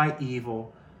overcome by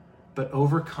evil, but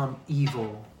overcome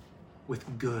evil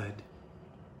with good.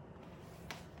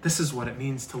 This is what it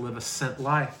means to live a sent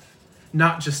life.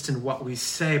 Not just in what we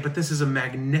say, but this is a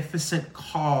magnificent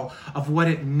call of what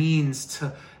it means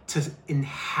to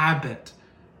inhabit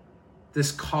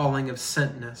this calling of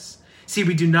sentness. See,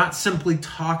 we do not simply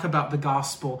talk about the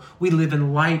gospel. We live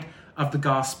in light of the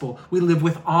gospel. We live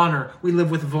with honor. We live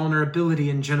with vulnerability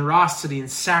and generosity and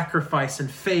sacrifice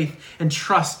and faith and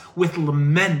trust, with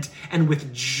lament and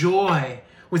with joy,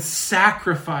 with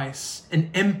sacrifice and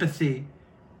empathy.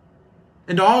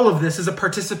 And all of this is a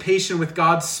participation with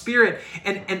God's Spirit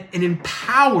and in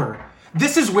power.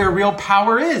 This is where real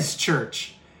power is,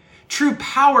 church. True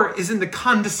power is in the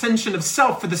condescension of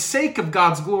self for the sake of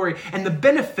God's glory and the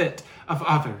benefit of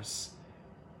others.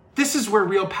 This is where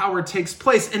real power takes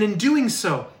place. And in doing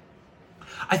so,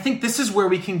 I think this is where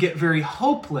we can get very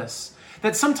hopeless,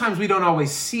 that sometimes we don't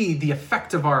always see the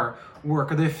effect of our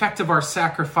work or the effect of our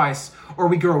sacrifice, or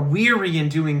we grow weary in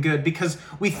doing good because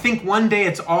we think one day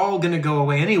it's all going to go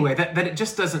away anyway, that it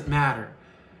just doesn't matter.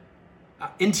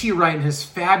 N.T. Wright, in his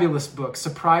fabulous book,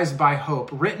 Surprised by Hope,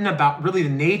 written about really the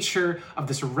nature of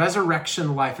this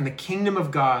resurrection life and the kingdom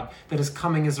of God that is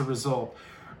coming as a result,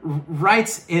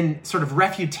 writes in sort of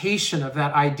refutation of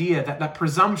that idea, that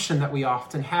presumption that we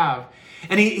often have.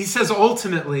 And he says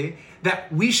ultimately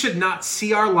that we should not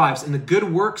see our lives and the good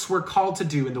works we're called to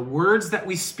do and the words that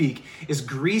we speak is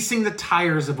greasing the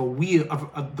tires of the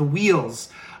wheels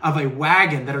of a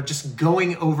wagon that are just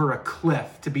going over a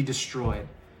cliff to be destroyed.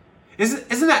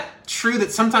 Isn't that true,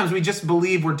 that sometimes we just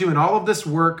believe we're doing all of this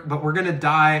work, but we're going to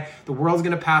die, the world's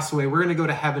going to pass away, we're going to go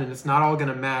to heaven, and it's not all going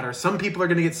to matter. Some people are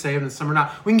going to get saved and some are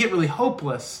not. We can get really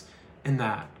hopeless in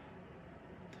that.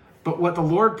 But what the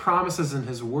Lord promises in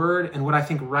his word, and what I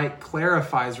think Wright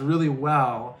clarifies really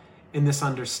well in this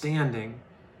understanding,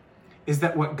 is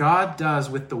that what God does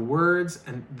with the words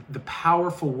and the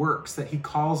powerful works that he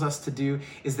calls us to do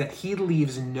is that he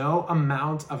leaves no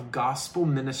amount of gospel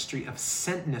ministry of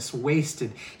sentness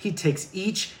wasted. He takes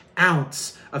each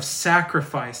ounce of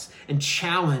sacrifice and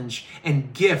challenge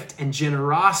and gift and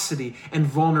generosity and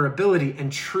vulnerability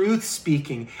and truth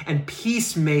speaking and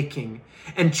peacemaking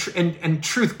and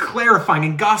truth clarifying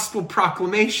and gospel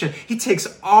proclamation. He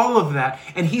takes all of that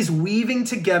and he's weaving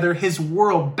together his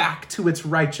world back to its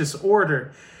righteous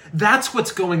order. That's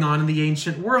what's going on in the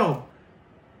ancient world.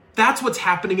 That's what's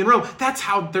happening in Rome. That's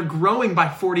how they're growing by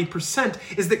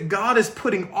 40%, is that God is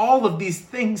putting all of these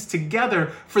things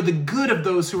together for the good of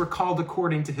those who are called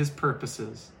according to his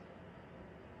purposes.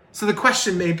 So the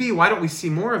question may be, why don't we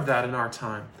see more of that in our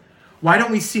time? Why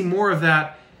don't we see more of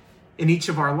that in each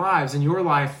of our lives, in your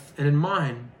life and in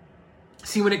mine?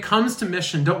 See, when it comes to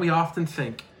mission, don't we often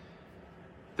think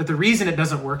that the reason it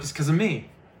doesn't work is because of me?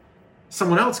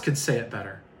 Someone else could say it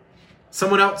better.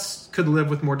 Someone else could live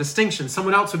with more distinction.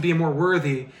 Someone else would be a more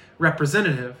worthy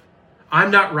representative.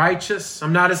 I'm not righteous.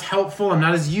 I'm not as helpful. I'm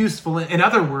not as useful. In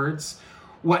other words,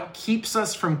 what keeps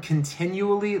us from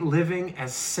continually living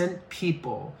as sent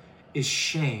people is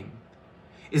shame,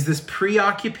 is this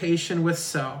preoccupation with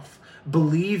self,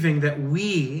 believing that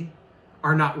we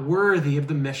are not worthy of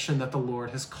the mission that the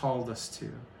Lord has called us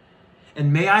to.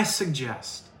 And may I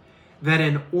suggest that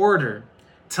in order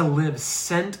to live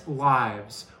sent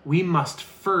lives, we must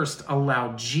first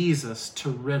allow Jesus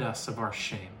to rid us of our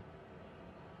shame.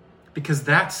 Because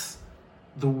that's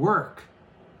the work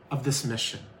of this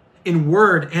mission, in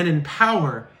word and in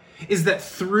power, is that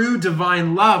through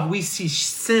divine love, we see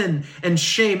sin and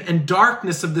shame and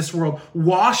darkness of this world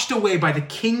washed away by the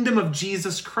kingdom of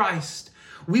Jesus Christ.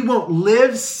 We won't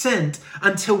live sent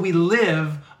until we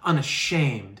live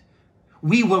unashamed.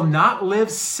 We will not live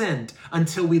sent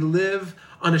until we live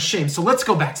unashamed. So let's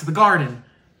go back to the garden.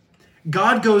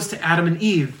 God goes to Adam and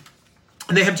Eve,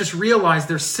 and they have just realized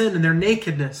their sin and their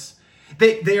nakedness.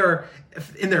 They are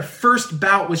in their first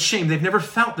bout with shame. They've never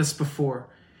felt this before.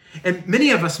 And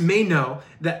many of us may know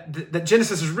that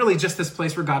Genesis is really just this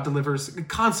place where God delivers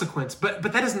consequence. But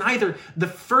that is neither the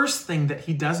first thing that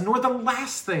he does nor the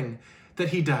last thing that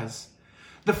he does.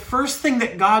 The first thing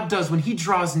that God does when he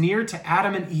draws near to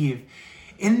Adam and Eve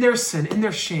in their sin, in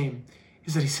their shame,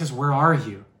 is that he says, where are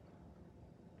you?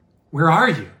 Where are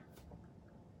you?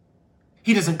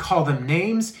 He doesn't call them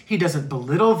names. He doesn't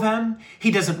belittle them.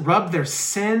 He doesn't rub their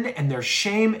sin and their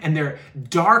shame and their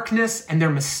darkness and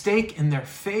their mistake in their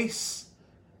face.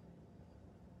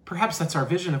 Perhaps that's our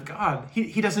vision of God.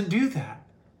 He doesn't do that.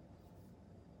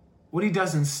 What he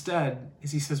does instead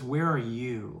is he says, where are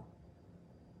you?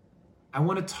 I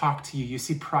want to talk to you. You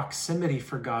see, proximity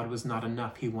for God was not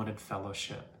enough. He wanted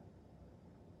fellowship.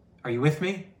 Are you with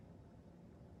me?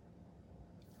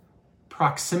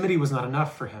 Proximity was not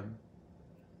enough for him.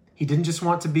 He didn't just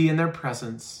want to be in their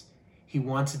presence. He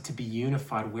wanted to be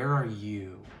unified. Where are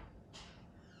you?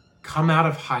 Come out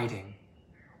of hiding.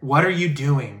 What are you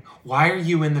doing? Why are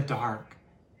you in the dark?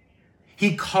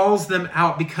 He calls them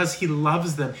out because he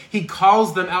loves them. He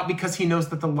calls them out because he knows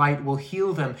that the light will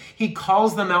heal them. He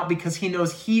calls them out because he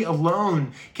knows he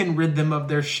alone can rid them of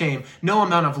their shame. No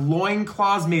amount of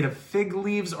loincloths made of fig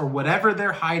leaves or whatever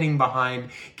they're hiding behind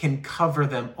can cover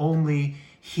them. Only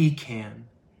he can.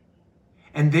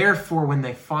 And therefore, when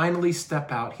they finally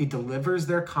step out, he delivers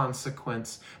their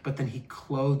consequence, but then he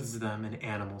clothes them in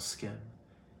animal skin.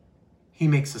 He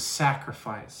makes a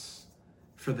sacrifice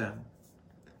for them.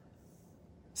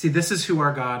 See, this is who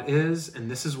our God is,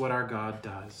 and this is what our God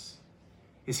does.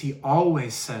 Is he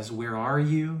always says, where are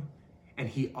you? And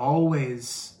he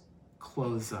always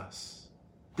clothes us.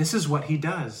 This is what he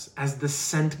does as the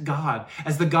sent God,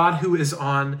 as the God who is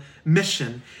on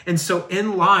mission. And so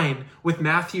in line with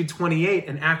Matthew 28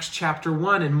 and Acts chapter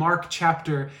 1 and Mark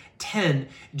chapter 10,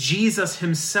 Jesus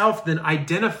himself then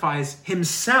identifies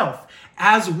himself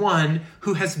as one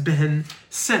who has been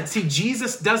sent. See,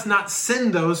 Jesus does not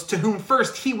send those to whom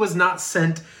first he was not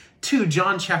sent to.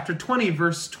 John chapter 20,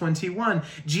 verse 21.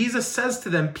 Jesus says to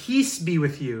them, peace be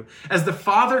with you. As the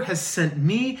Father has sent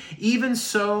me, even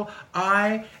so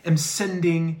I am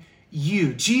sending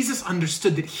you. Jesus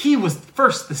understood that he was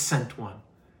first the sent one.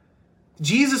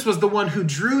 Jesus was the one who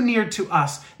drew near to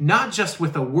us, not just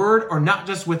with a word or not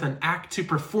just with an act to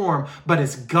perform, but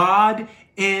as God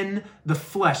in the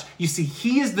flesh. You see,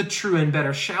 he is the true and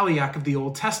better Shaliach of the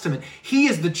Old Testament. He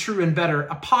is the true and better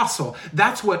apostle.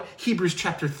 That's what Hebrews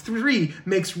chapter 3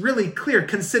 makes really clear.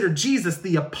 Consider Jesus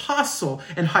the apostle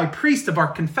and high priest of our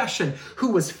confession,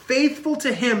 who was faithful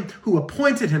to him who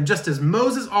appointed him, just as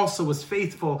Moses also was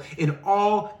faithful in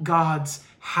all God's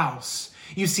house.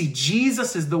 You see,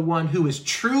 Jesus is the one who is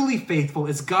truly faithful,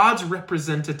 as God's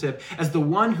representative, as the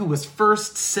one who was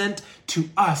first sent to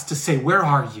us to say, where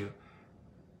are you?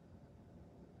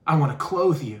 I want to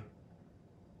clothe you.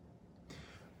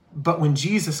 But when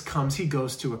Jesus comes, he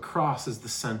goes to a cross as the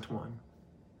sent one.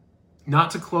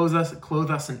 Not to clothe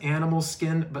us in animal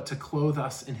skin, but to clothe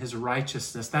us in his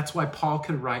righteousness. That's why Paul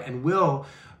could write and will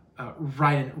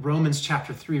write in Romans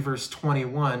chapter 3, verse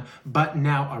 21, but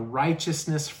now a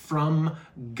righteousness from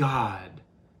God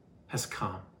has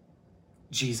come,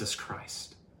 Jesus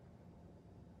Christ.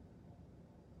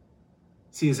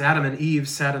 See, as Adam and Eve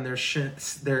sat in their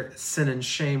sin and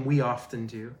shame, we often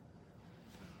do.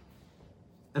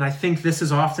 And I think this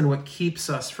is often what keeps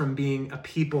us from being a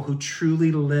people who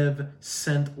truly live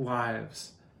sent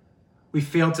lives. We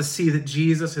fail to see that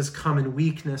Jesus has come in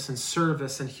weakness and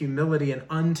service and humility and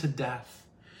unto death.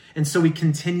 And so we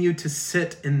continue to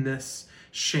sit in this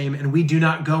shame, and we do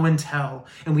not go and tell,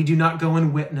 and we do not go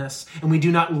and witness, and we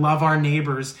do not love our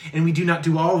neighbors, and we do not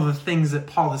do all of the things that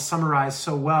Paul has summarized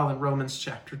so well in Romans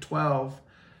chapter 12,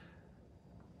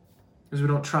 because we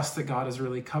don't trust that God has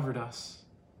really covered us.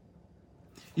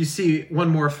 You see, one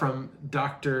more from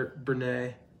Dr.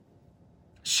 Bernay.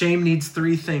 Shame needs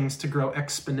 3 things to grow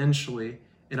exponentially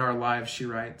in our lives, she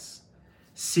writes: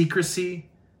 secrecy,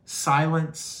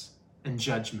 silence, and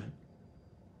judgment.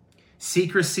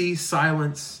 Secrecy,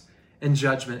 silence, and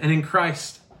judgment. And in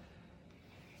Christ,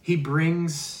 he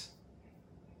brings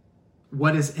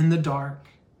what is in the dark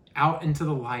out into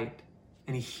the light,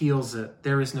 and he heals it.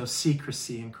 There is no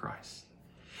secrecy in Christ.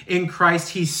 In Christ,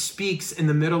 he speaks in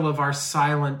the middle of our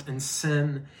silent and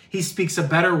sin. He speaks a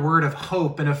better word of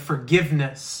hope and of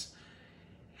forgiveness.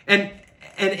 And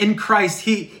in Christ,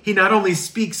 he not only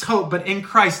speaks hope, but in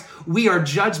Christ, we are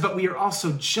judged, but we are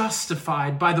also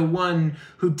justified by the one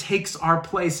who takes our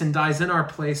place and dies in our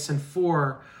place and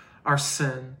for our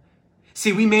sin.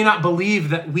 See, we may not believe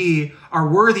that we are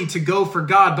worthy to go for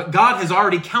God, but God has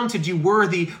already counted you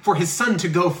worthy for his son to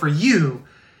go for you.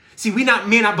 See, we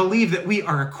may not believe that we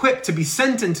are equipped to be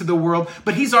sent into the world,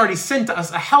 but he's already sent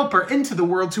us a helper into the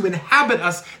world to inhabit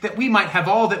us, that we might have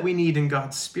all that we need in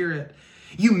God's Spirit.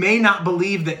 You may not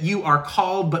believe that you are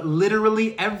called, but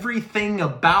literally everything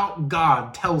about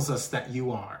God tells us that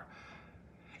you are.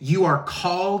 You are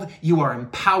called, you are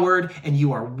empowered, and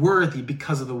you are worthy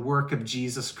because of the work of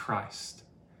Jesus Christ.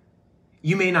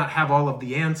 You may not have all of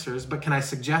the answers, but can I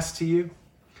suggest to you,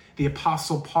 the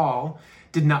Apostle Paul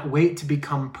did not wait to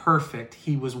become perfect.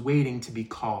 He was waiting to be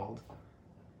called.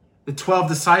 The 12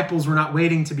 disciples were not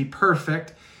waiting to be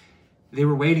perfect. They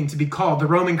were waiting to be called. The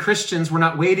Roman Christians were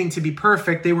not waiting to be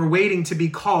perfect. They were waiting to be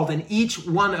called. And each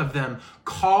one of them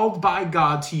called by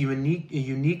God to a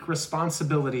unique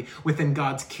responsibility within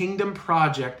God's kingdom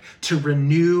project to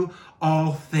renew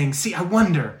all things. See, I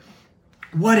wonder,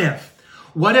 what if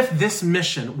this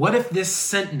mission, what if this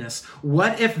sentness,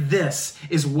 what if this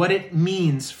is what it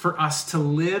means for us to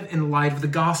live in light of the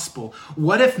gospel?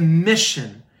 What if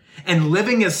mission and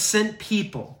living as sent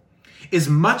people is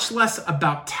much less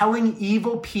about telling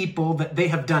evil people that they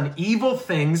have done evil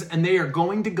things and they are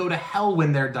going to go to hell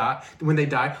when they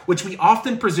die, which we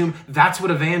often presume that's what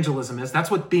evangelism is,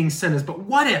 that's what being sent is. But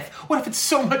what if it's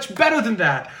so much better than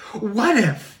that? What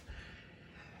if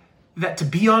that to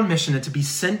be on mission and to be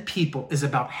sent people is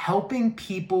about helping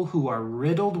people who are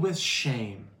riddled with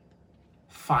shame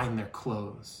find their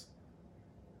clothes?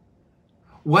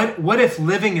 What if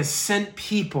living as sent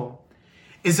people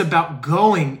is about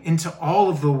going into all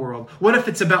of the world? What if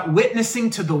it's about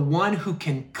witnessing to the one who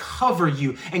can cover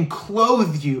you and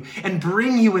clothe you and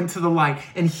bring you into the light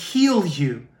and heal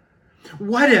you?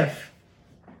 What if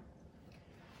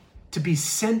to be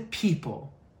sent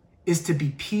people is to be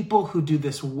people who do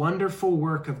this wonderful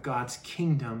work of God's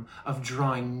kingdom of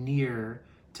drawing near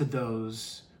to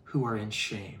those who are in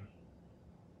shame?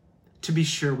 To be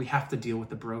sure, we have to deal with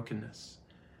the brokenness.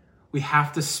 We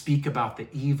have to speak about the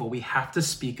evil. We have to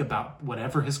speak about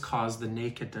whatever has caused the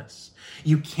nakedness.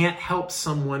 You can't help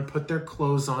someone put their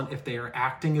clothes on if they are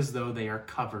acting as though they are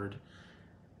covered.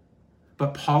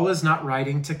 But Paul is not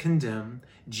writing to condemn.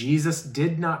 Jesus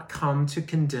did not come to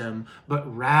condemn, but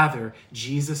rather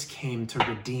Jesus came to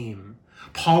redeem.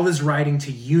 Paul is writing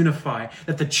to unify,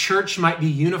 that the church might be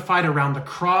unified around the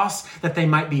cross, that they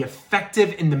might be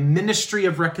effective in the ministry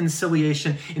of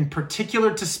reconciliation, in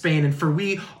particular to Spain and for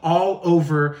we all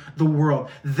over the world.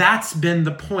 That's been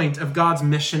the point of God's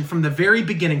mission from the very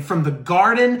beginning, from the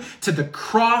garden to the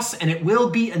cross, and it will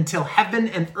be until heaven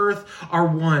and earth are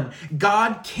one.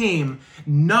 God came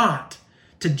not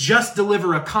to just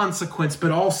deliver a consequence,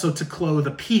 but also to clothe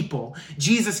a people.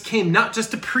 Jesus came not just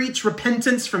to preach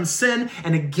repentance from sin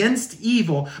and against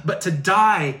evil, but to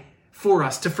die for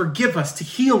us, to forgive us, to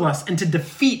heal us, and to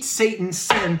defeat Satan,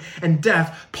 sin, and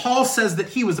death. Paul says that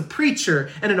he was a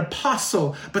preacher and an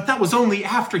apostle, but that was only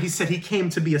after he said he came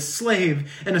to be a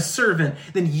slave and a servant.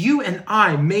 Then you and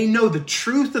I may know the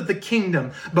truth of the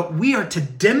kingdom, but we are to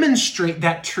demonstrate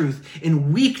that truth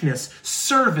in weakness,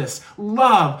 service,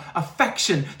 love,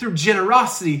 affection, through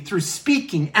generosity, through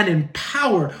speaking, and in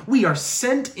power. We are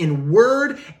sent in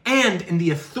word and in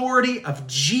the authority of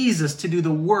Jesus to do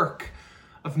the work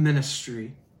of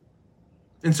ministry.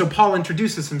 And so Paul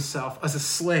introduces himself as a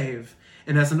slave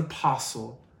and as an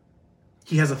apostle.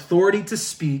 He has authority to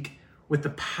speak with the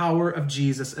power of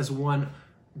Jesus as one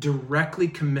directly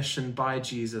commissioned by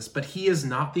Jesus, but he is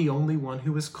not the only one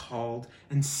who is called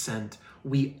and sent.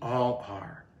 We all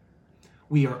are.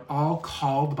 We are all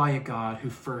called by a God who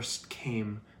first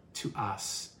came to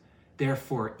us.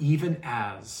 Therefore, even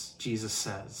as Jesus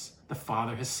says, the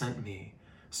Father has sent me,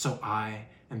 so I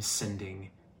am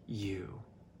sending you.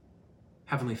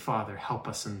 Heavenly Father, help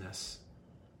us in this,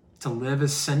 to live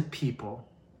as sent people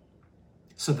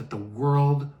so that the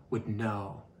world would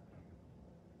know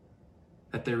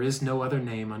that there is no other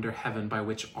name under heaven by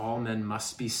which all men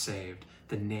must be saved,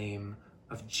 the name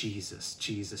of Jesus,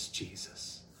 Jesus,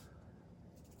 Jesus.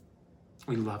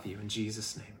 We love you in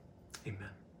Jesus' name. Amen.